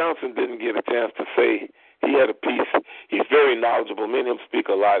 Donald Johnson didn't get a chance to say he had a piece. He's very knowledgeable. Me and him speak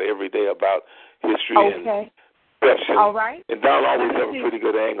a lot every day about history and perception. All right. And Don always has a pretty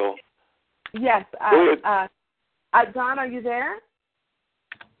good angle. Yes. Don, are you there?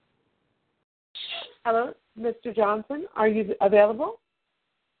 Hello, Mr. Johnson. Are you available?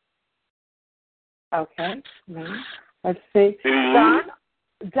 Okay. No. Let's see.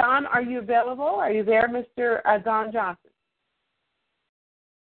 Don, are you available? Are you there, Mr. Don Johnson?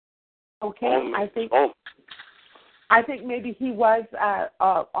 Okay. I think maybe he was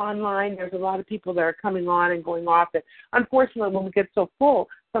online. There's a lot of people that are coming on and going off. And unfortunately, when we get so full,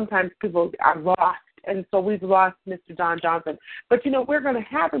 sometimes people are lost. And so we've lost Mr. Don Johnson. But, we're going to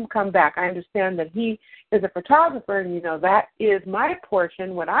have him come back. I understand that he is a photographer, and, that is my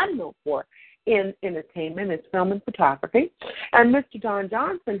portion, what I'm known for in entertainment is film and photography. And Mr. Don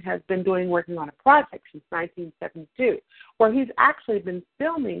Johnson has been working on a project since 1972, where he's actually been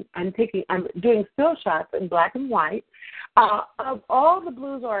filming and doing still shots in black and white of all the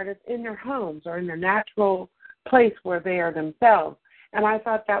blues artists in their homes or in their natural place where they are themselves. And I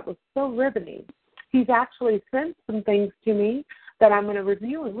thought that was so riveting. He's actually sent some things to me that I'm going to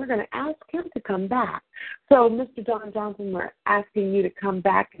review, and we're going to ask him to come back. So, Mr. Don Johnson, we're asking you to come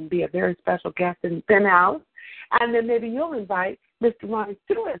back and be a very special guest in the house, and then maybe you'll invite Mr. Ronnie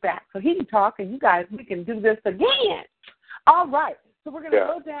Stewart back so he can talk, and you guys, we can do this again. All right. So we're going to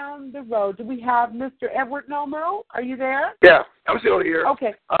go down the road. Do we have Mr. Edward Nomo? Are you there? Yeah, I'm still here.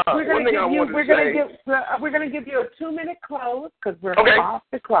 Okay. We're going to give you a 2-minute close because we're off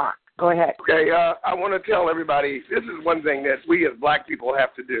the clock. Go ahead. Okay, I want to tell everybody, this is one thing that we as black people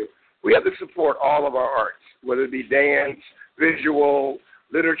have to do. We have to support all of our arts, whether it be dance, visual,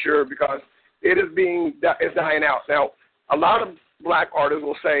 literature, because it's dying out. Now, a lot of black artists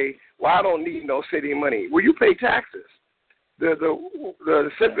will say, well, I don't need no city money. Well, you pay taxes. The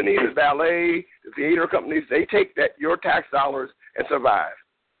symphony, the ballet, the theater companies, they take your tax dollars and survive.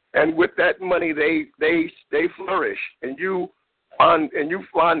 And with that money, they flourish, and you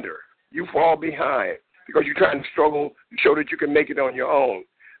flounder. You fall behind because you're trying to struggle to show that you can make it on your own.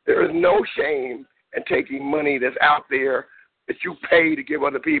 There is no shame in taking money that's out there that you pay to give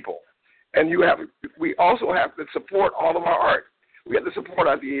other people. And we also have to support all of our art. We have to support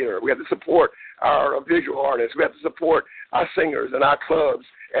our theater. We have to support our visual artists. We have to support our singers and our clubs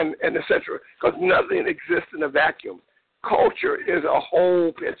and et cetera, because nothing exists in a vacuum. Culture is a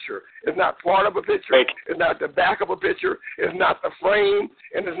whole picture. It's not part of a picture. It's not the back of a picture. It's not the frame,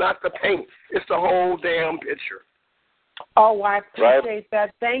 and it's not the paint. It's the whole damn picture. Oh, I appreciate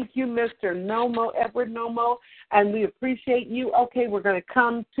that. Thank you, Mr. Nomo, Edward Nomo, and we appreciate you. Okay, we're going to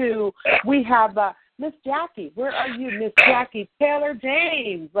come to, we have Miss Jackie. Where are you, Miss Jackie Taylor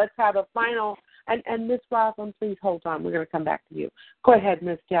James? Let's have a final, and Miss Roslyn, please hold on. We're going to come back to you. Go ahead,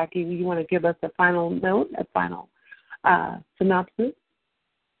 Miss Jackie. You want to give us a final note, a final synopsis?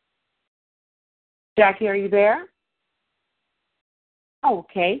 Jackie, are you there?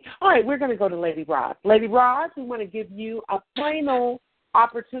 Okay. All right, we're going to go to Lady Roz. Lady Roz, we want to give you a final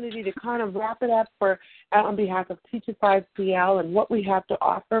opportunity to kind of wrap it up on behalf of Teacher 5CL and what we have to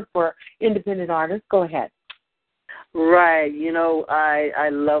offer for independent artists. Go ahead. Right. I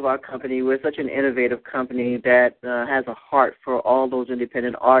love our company. We're such an innovative company that has a heart for all those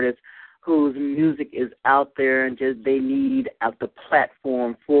independent artists whose music is out there and just they need the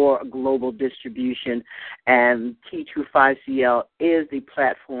platform for global distribution. And T25CL is the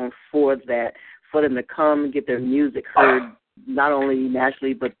platform for that, for them to come and get their music heard not only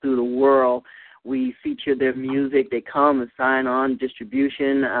nationally but through the world. We feature their music. They come and sign on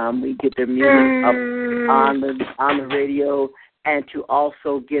distribution. We get their music up on the radio, and to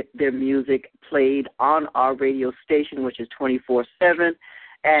also get their music played on our radio station, which is 24/7.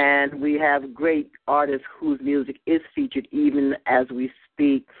 And we have great artists whose music is featured even as we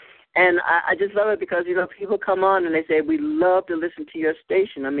speak. And I just love it because, people come on and they say, we love to listen to your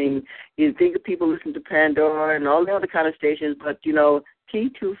station. I mean, you think of people listen to Pandora and all the other kind of stations, but,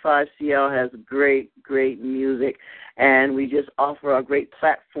 T25CL has great, great music. And we just offer a great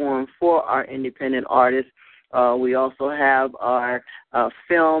platform for our independent artists. We also have our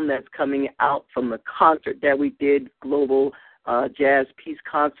film that's coming out from the concert that we did, Global Jazz Peace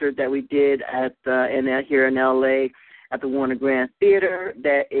Concert that we did here in L.A. at the Warner Grand Theater,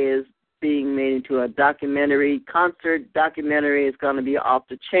 that is being made into a concert documentary. Is going to be off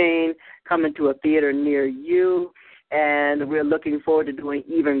the chain, coming to a theater near you, and we're looking forward to doing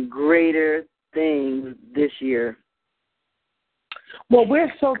even greater things this year. Well,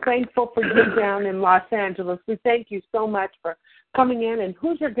 we're so thankful for you down in Los Angeles. We thank you so much for coming in. And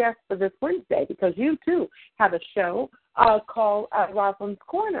who's your guest for this Wednesday? Because you, too, have a show called Rosalind's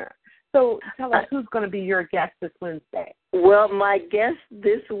Corner. So tell us who's going to be your guest this Wednesday. Well, my guest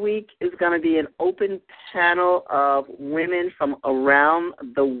this week is going to be an open panel of women from around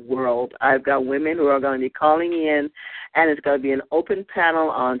the world. I've got women who are going to be calling in, and it's going to be an open panel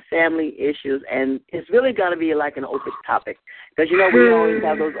on family issues, and it's really going to be like an open topic. Because, we always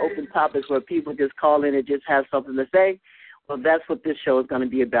have those open topics where people just call in and just have something to say. Well, that's what this show is going to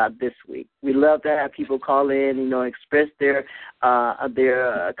be about this week. We love to have people call in, express their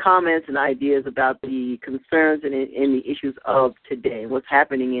comments and ideas about the concerns and the issues of today, what's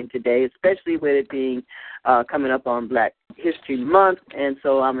happening in today, especially with it being coming up on Black History Month. And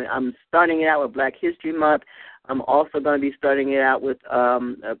so I'm starting it out with Black History Month. I'm also going to be starting it out with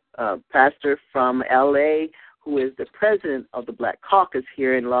a pastor from L.A., who is the president of the Black Caucus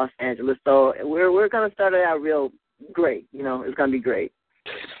here in Los Angeles. So we're going to start it out real great. It's going to be great.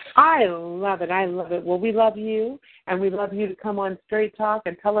 I love it. I love it. Well, we love you, and we love you to come on Straight Talk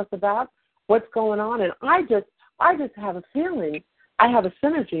and tell us about what's going on. And I just have a feeling, I have a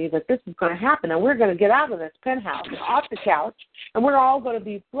synergy that this is going to happen, and we're going to get out of this penthouse, off the couch, and we're all going to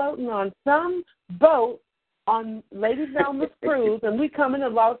be floating on some boat on Lady Velma's cruise, and we come into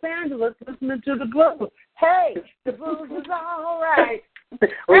Los Angeles listening to the blues. Hey, the blues is all right.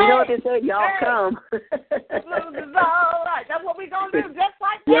 Well, you know what they say, y'all come. The blues is all right. That's what we're going to do, just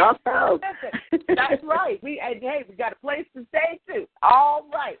like that. Y'all come. That's right. We got a place to stay, too. All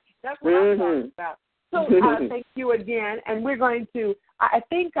right. That's what I'm talking about. So thank you again, and we're going to, I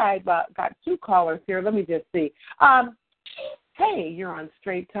think I've got two callers here. Let me just see. Hey, you're on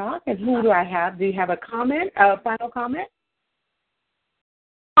Straight Talk, and who do I have? Do you have a comment, a final comment?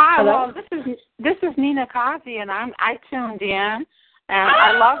 Hi, Hello? well, this is Nina Kazi, and I tuned in, and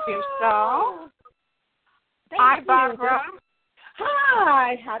I love your show. Hi, Barbara.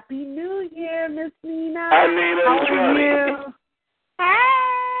 Hi, Happy New Year, Miss Nina. Hi, Nina. How are you?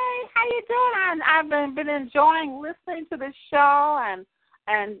 Hey, how you doing? I've been enjoying listening to the show and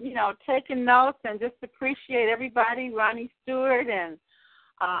taking notes and just appreciate everybody, Ronnie Stewart, and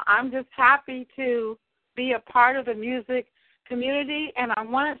I'm just happy to be a part of the music community. And I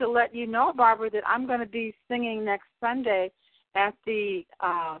wanted to let you know, Barbara, that I'm going to be singing next Sunday at the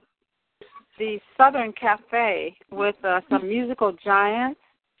Southern Cafe with some musical giants,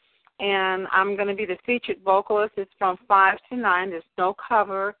 and I'm going to be the featured vocalist. It's from 5 to 9. There's no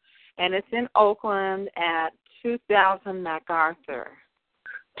cover, and it's in Oakland at 2000 MacArthur.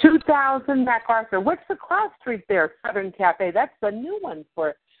 2000 MacArthur. What's the cross street there, Southern Cafe? That's the new one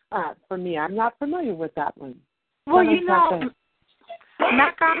for me. I'm not familiar with that one. Well, Southern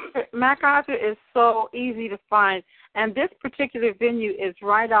Cafe. MacArthur is so easy to find, and this particular venue is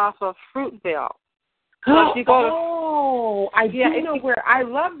right off of Fruitvale. So if you go I do know where. I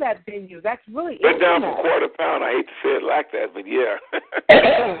love that venue. That's really right down from Quarter Pound. I hate to say it like that, but yeah.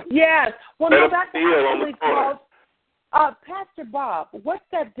 Yes. Well, no, that's actually called. Pastor Bob, what's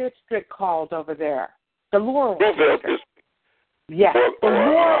that district called over there? The Laurel District. Yes,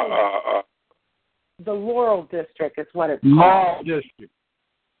 the Laurel District is what it's called. Laurel District.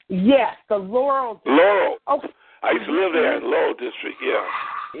 Yes, the Laurel District. Laurel. Okay. I used to live there in Laurel District, yeah.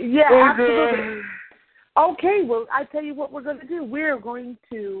 Yeah, absolutely. Okay, well, I tell you what we're going to do. We're going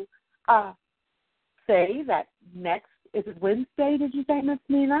to say that is it Wednesday, did you say, Miss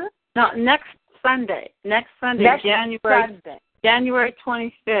Nina? No, next Sunday, January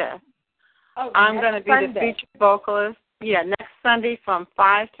 25th. Oh, I'm going to be Sunday. the featured vocalist. Yeah, next Sunday from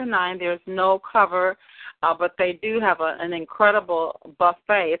 5 to 9. There's no cover, but they do have an incredible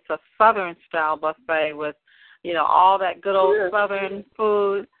buffet. It's a Southern-style buffet with, all that good old Southern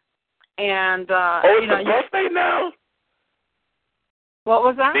food. And, it's a buffet now? What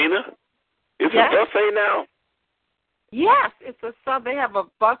was that? Nina? It's a buffet now? Yes, they have a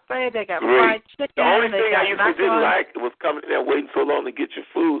buffet. They got fried chicken. The only thing I usually didn't like was coming there waiting so long to get your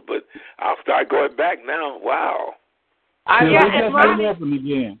food, but I'll start going back now. Wow. Ronnie,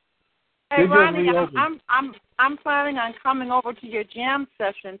 again. Hey, Ronnie, I'm planning on coming over to your jam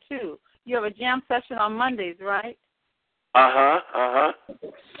session too. You have a jam session on Mondays, right? Uh-huh.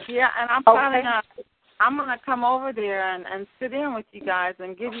 Yeah, and I'm planning on. I'm going to come over there and sit in with you guys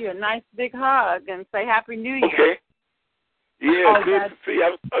and give you a nice big hug and say Happy New Year. Okay. Yeah, good to see you. I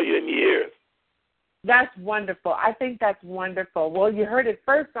haven't seen you in years. That's wonderful. I think that's wonderful. Well, you heard it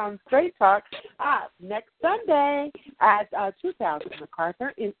first on Straight Talk. Next Sunday at 2000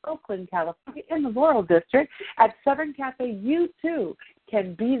 MacArthur in Oakland, California, in the Laurel District at Southern Cafe. You, too,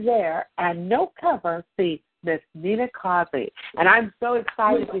 can be there and no cover, see Miss Nina Causey. And I'm so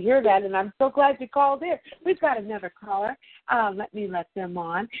excited to hear that, and I'm so glad you called in. We've got another caller. Let me let them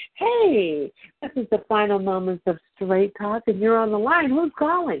on. Hey, this is the final moments of Straight Talk, and you're on the line. Who's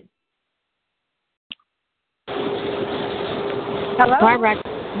calling? Hello? Barbara,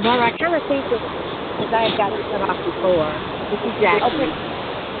 I kind of think that because I had gotten cut off before. This is Jackie. Okay.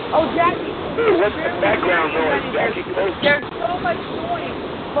 Oh, Jackie. What's the background noise, Jackie? There's so much noise,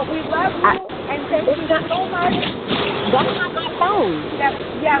 but we love you and thank you so much. That's not my phone.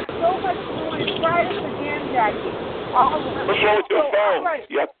 Yeah, so much noise. Try this again, Jackie. What's wrong with your phone? Right.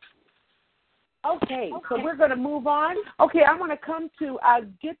 Yep. Okay, so we're going to move on. Okay, I want to come to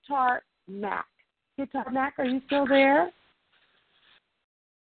Guitar Mac. Guitar Mac, are you still there?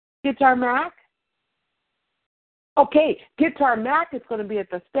 Guitar Mac? Okay, Guitar Mac is going to be at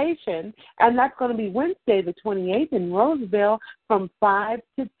the station, and that's going to be Wednesday the 28th in Roseville from 5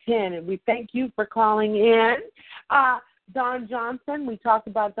 to 10. And we thank you for calling in. Don Johnson, we talked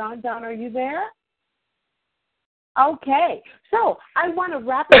about Don. Don, are you there? Okay, so I want to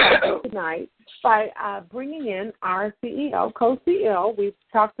wrap it up tonight by bringing in our CEO, co-CEO. We've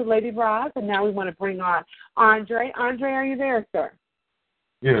talked to Lady Roz, and now we want to bring on Andre. Andre, are you there, sir?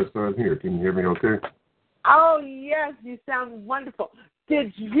 Yes, I'm here. Can you hear me okay? Oh, yes, you sound wonderful.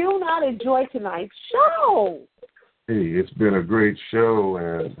 Did you not enjoy tonight's show? Hey, it's been a great show,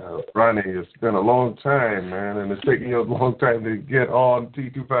 and Ronnie, it's been a long time, man, and it's taken you a long time to get on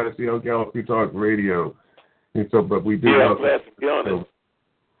T250 Galaxy Talk Radio. And so, but we do. Yeah, I'm glad to be on it.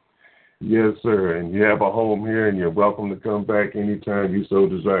 Yes, sir, and you have a home here, and you're welcome to come back anytime you so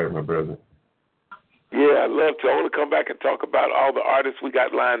desire, my brother. Yeah, I'd love to. I want to come back and talk about all the artists we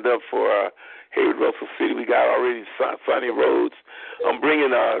got lined up for Hayward, Russell City. We got already Sonny Rhodes. I'm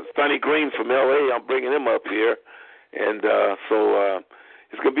bringing Sonny Green from L.A. I'm bringing him up here. And so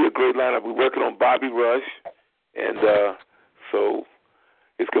it's going to be a great lineup. We're working on Bobby Rush. And so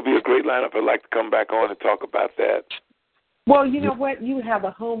it's going to be a great lineup. I'd like to come back on and talk about that. Well, you know what? You have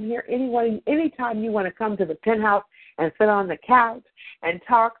a home here. Anytime you want to come to the penthouse and sit on the couch and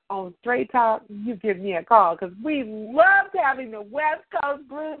talk on Straight Talk, you give me a call because we loved having the West Coast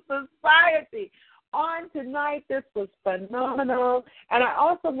Blues Society on tonight. This was phenomenal. And I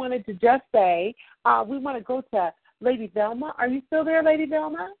also wanted to just say we want to go to Lady Velma. Are you still there, Lady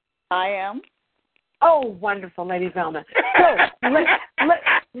Velma? I am. Oh, wonderful, Lady Velma. So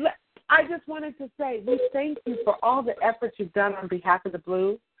I just wanted to say we thank you for all the efforts you've done on behalf of the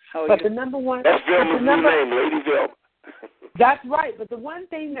Blues. Oh, but the number one... That's Velma's new name, Lady Velma. That's right. But the one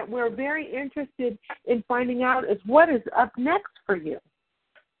thing that we're very interested in finding out is what is up next for you.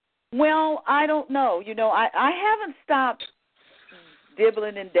 Well, I don't know. You know, I haven't stopped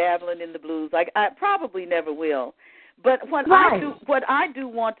dibbling and dabbling in the blues. I probably never will. But what I do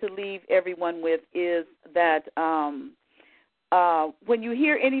want to leave everyone with is that when you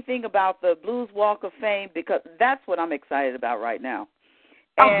hear anything about the Blues Walk of Fame, because that's what I'm excited about right now.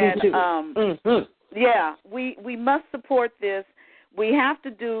 And yeah, we must support this. We have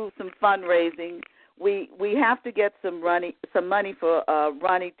to do some fundraising. We have to get some money for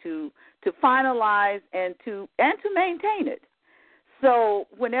Ronnie to finalize and to maintain it. So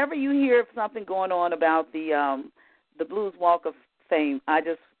whenever you hear something going on about the Blues Walk of Fame, I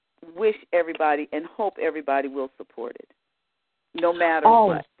just wish everybody and hope everybody will support it, no matter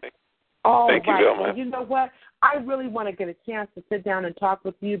what. Oh, Thank you, right. Velma. Well, you know what? I really want to get a chance to sit down and talk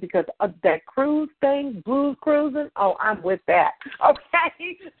with you because of that cruise thing, blues cruising. Oh, I'm with that. Okay?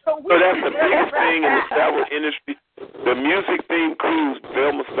 So that's the biggest thing in the travel industry. The music theme cruise,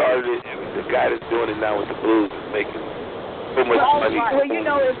 Velma started it, and the guy that's doing it now with the blues is making so much money. Well, you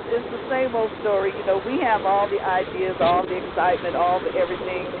know, it's the same old story. You know, we have all the ideas, all the excitement, all the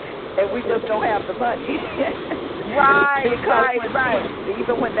everything, and we just don't have the money. Right.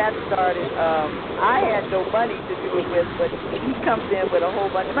 Even when that started, I had no money to do it with, but he comes in with a whole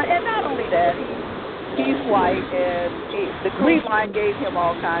bunch of money. And not only that, he's white, and the cruise line gave him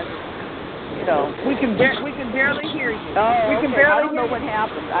all kinds of, you know. We can barely hear you. Oh, we can barely I don't know what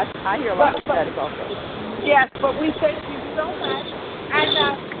happened. I hear a lot of static also. Yes, but we thank you so much. And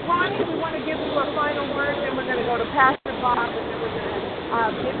Ronnie, we want to give you a final word, and we're going to go to Pastor Bob, and then we're going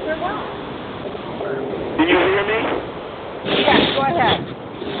to get your love. Can you hear me? Yes, go ahead.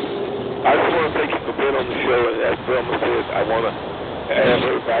 I just want to thank you for being on the show. And as Velma said, I want to have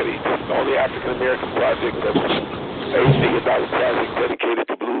everybody, this is the only African American project that's an $8 million project dedicated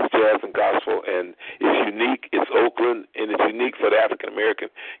to blues, jazz, and gospel. And it's unique. It's Oakland, and it's unique for the African American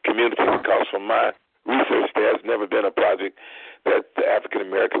community because from my research, there has never been a project that the African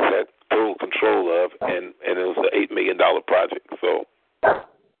Americans had total control of, and it was an $8 million project. So.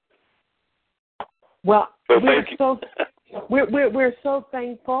 Well, thank you. We're so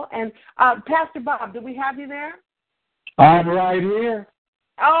thankful. And Pastor Bob, do we have you there? I'm right here.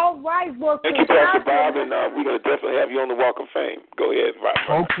 All right. Well, thank you, Pastor Bob, and we're going to definitely have you on the Walk of Fame. Go ahead,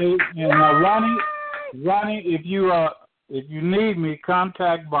 Robert. Okay, and Ronnie, if you if you need me,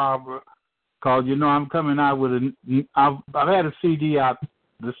 contact Barbara, because I'm coming out with I've had a CD out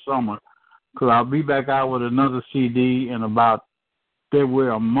this summer, because I'll be back out with another CD in about February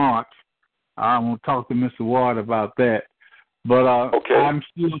or March. I want to talk to Mr. Ward about that. But okay. I'm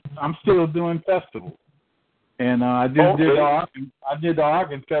still doing festivals. And I just did the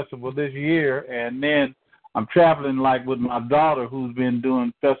Arkin Festival this year, and then I'm traveling like with my daughter, who's been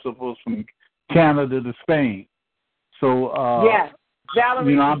doing festivals from Canada to Spain. So yes,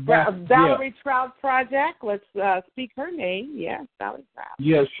 Valerie Trout Project. Let's speak her name. Yes, Valerie Trout.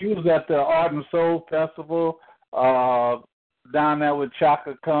 Yes, she was at the Art and Soul Festival down there with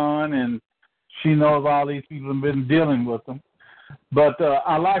Chaka Khan, and she knows all these people and been dealing with them. But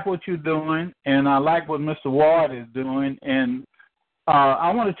I like what you're doing, and I like what Mr. Ward is doing. And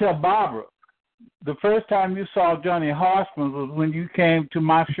I want to tell Barbara, the first time you saw Johnny Horseman was when you came to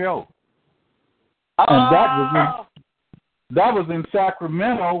my show. And that was in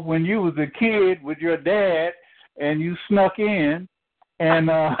Sacramento when you was a kid with your dad, and you snuck in. And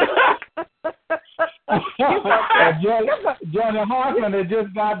Johnny Horseman had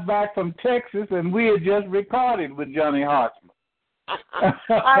just got back from Texas, and we had just recorded with Johnny Horseman.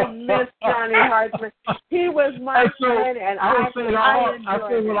 I miss Johnny Hartman. He was my friend, and I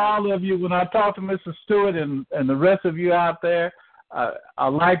say with all of you, when I talk to Mr. Stewart and the rest of you out there, I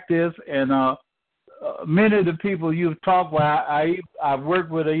like this, and many of the people you've talked with, I've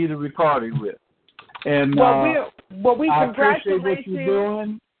worked with or either recorded with. And we I congratulate appreciate what you're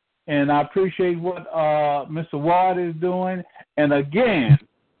doing, and I appreciate what Mr. Ward is doing. And again,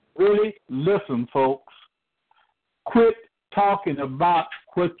 really listen, folks. Quit talking about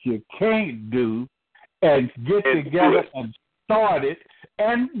what you can't do and get together and start it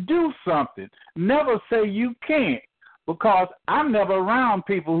and do something. Never say you can't, because I'm never around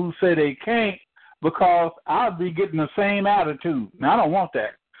people who say they can't, because I'll be getting the same attitude. Now, I don't want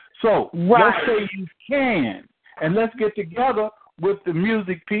that. So let's say you can, and let's get together with the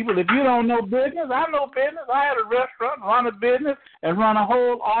music people. If you don't know business, I know business. I had a restaurant, run a business, and run a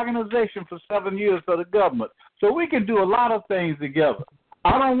whole organization for 7 years for the government. So we can do a lot of things together.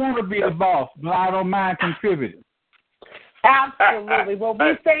 I don't want to be the boss, but I don't mind contributing. Absolutely. Well,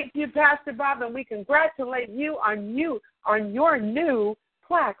 we thank you, Pastor Bob, and we congratulate you on your new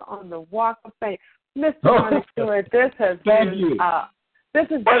plaque on the Walk of Fame. Mr. Ronnie Stewart, this has been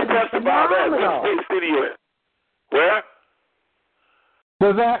phenomenal. What city you in? Where?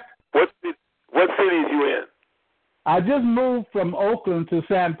 What's that? What city is you in? I just moved from Oakland to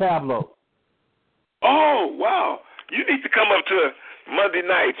San Pablo. Oh, wow. You need to come up to Monday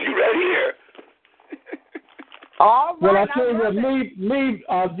night. You right here. All right. Well, I tell you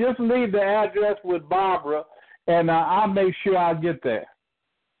what, just leave the address with Barbara, and I'll make sure I get there.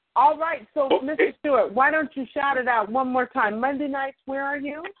 All right. So, Mr. Stewart, why don't you shout it out one more time? Monday nights, where are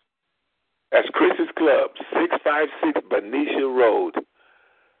you? That's Chris's Club, 656 Benicia Road.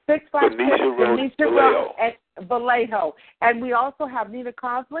 656 Benicia Road at Vallejo. And we also have Nina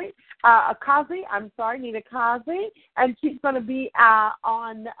Cosley, Nina Cosley, and she's going to be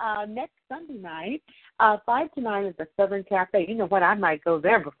on next Sunday night, 5 to 9 at the Southern Cafe. You know what? I might go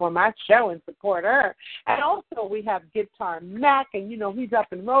there before my show and support her. And also we have Guitar Mac, and, he's up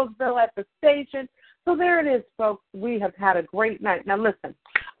in Roseville at the station. So there it is, folks. We have had a great night. Now, listen,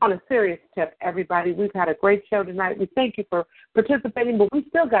 on a serious tip, everybody, we've had a great show tonight. We thank you for participating, but we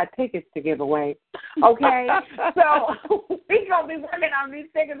still got tickets to give away, okay? So we're going to be working on these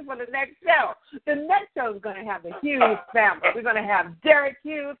tickets for the next show. The next show is going to have the Hughes family. We're going to have Derek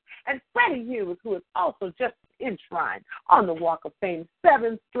Hughes and Freddie Hughes, who is also just enshrined on the Walk of Fame,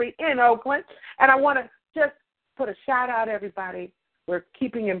 7th Street in Oakland. And I want to just put a shout-out, everybody. We're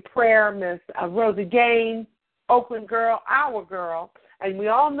keeping in prayer Miss Rosie Gaines, Oakland girl, our girl. And we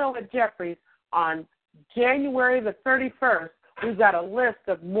all know at Jeffries on January the 31st, we've got a list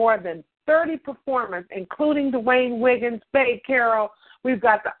of more than 30 performers, including Dwayne Wiggins, Faye Carroll. We've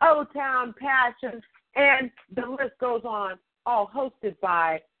got the O-Town Passion, and the list goes on, all hosted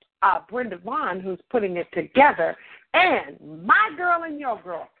by Brenda Vaughn, who's putting it together. And my girl and your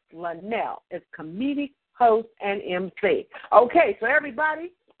girl, Linnell, is comedic host and MC. Okay, so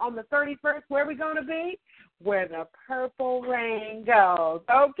everybody, on the 31st, where are we going to be? Where the purple rain goes.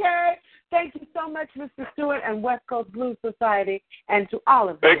 Okay? Thank you so much, Mr. Stewart and West Coast Blues Society, and to all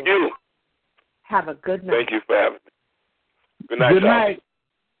of you. Thank you. Have a good night. Thank you for having me. Good night, Good night.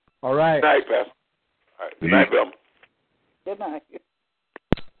 All right. Good night, Pastor. All right. Good night, Bill. Good night.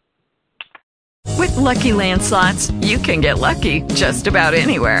 With Lucky Land Slots, you can get lucky just about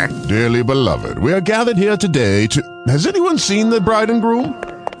anywhere. Dearly beloved, we are gathered here today to... Has anyone seen the bride and groom?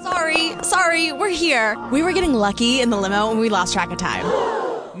 Sorry, we're here. We were getting lucky in the limo and we lost track of time.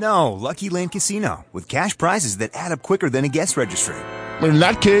 No, Lucky Land Casino, with cash prizes that add up quicker than a guest registry. In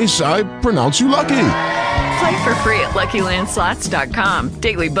that case, I pronounce you lucky. Play for free at LuckyLandSlots.com.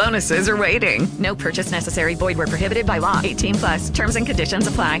 Daily bonuses are waiting. No purchase necessary. Void where prohibited by law. 18+. Terms and conditions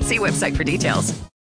apply. See website for details.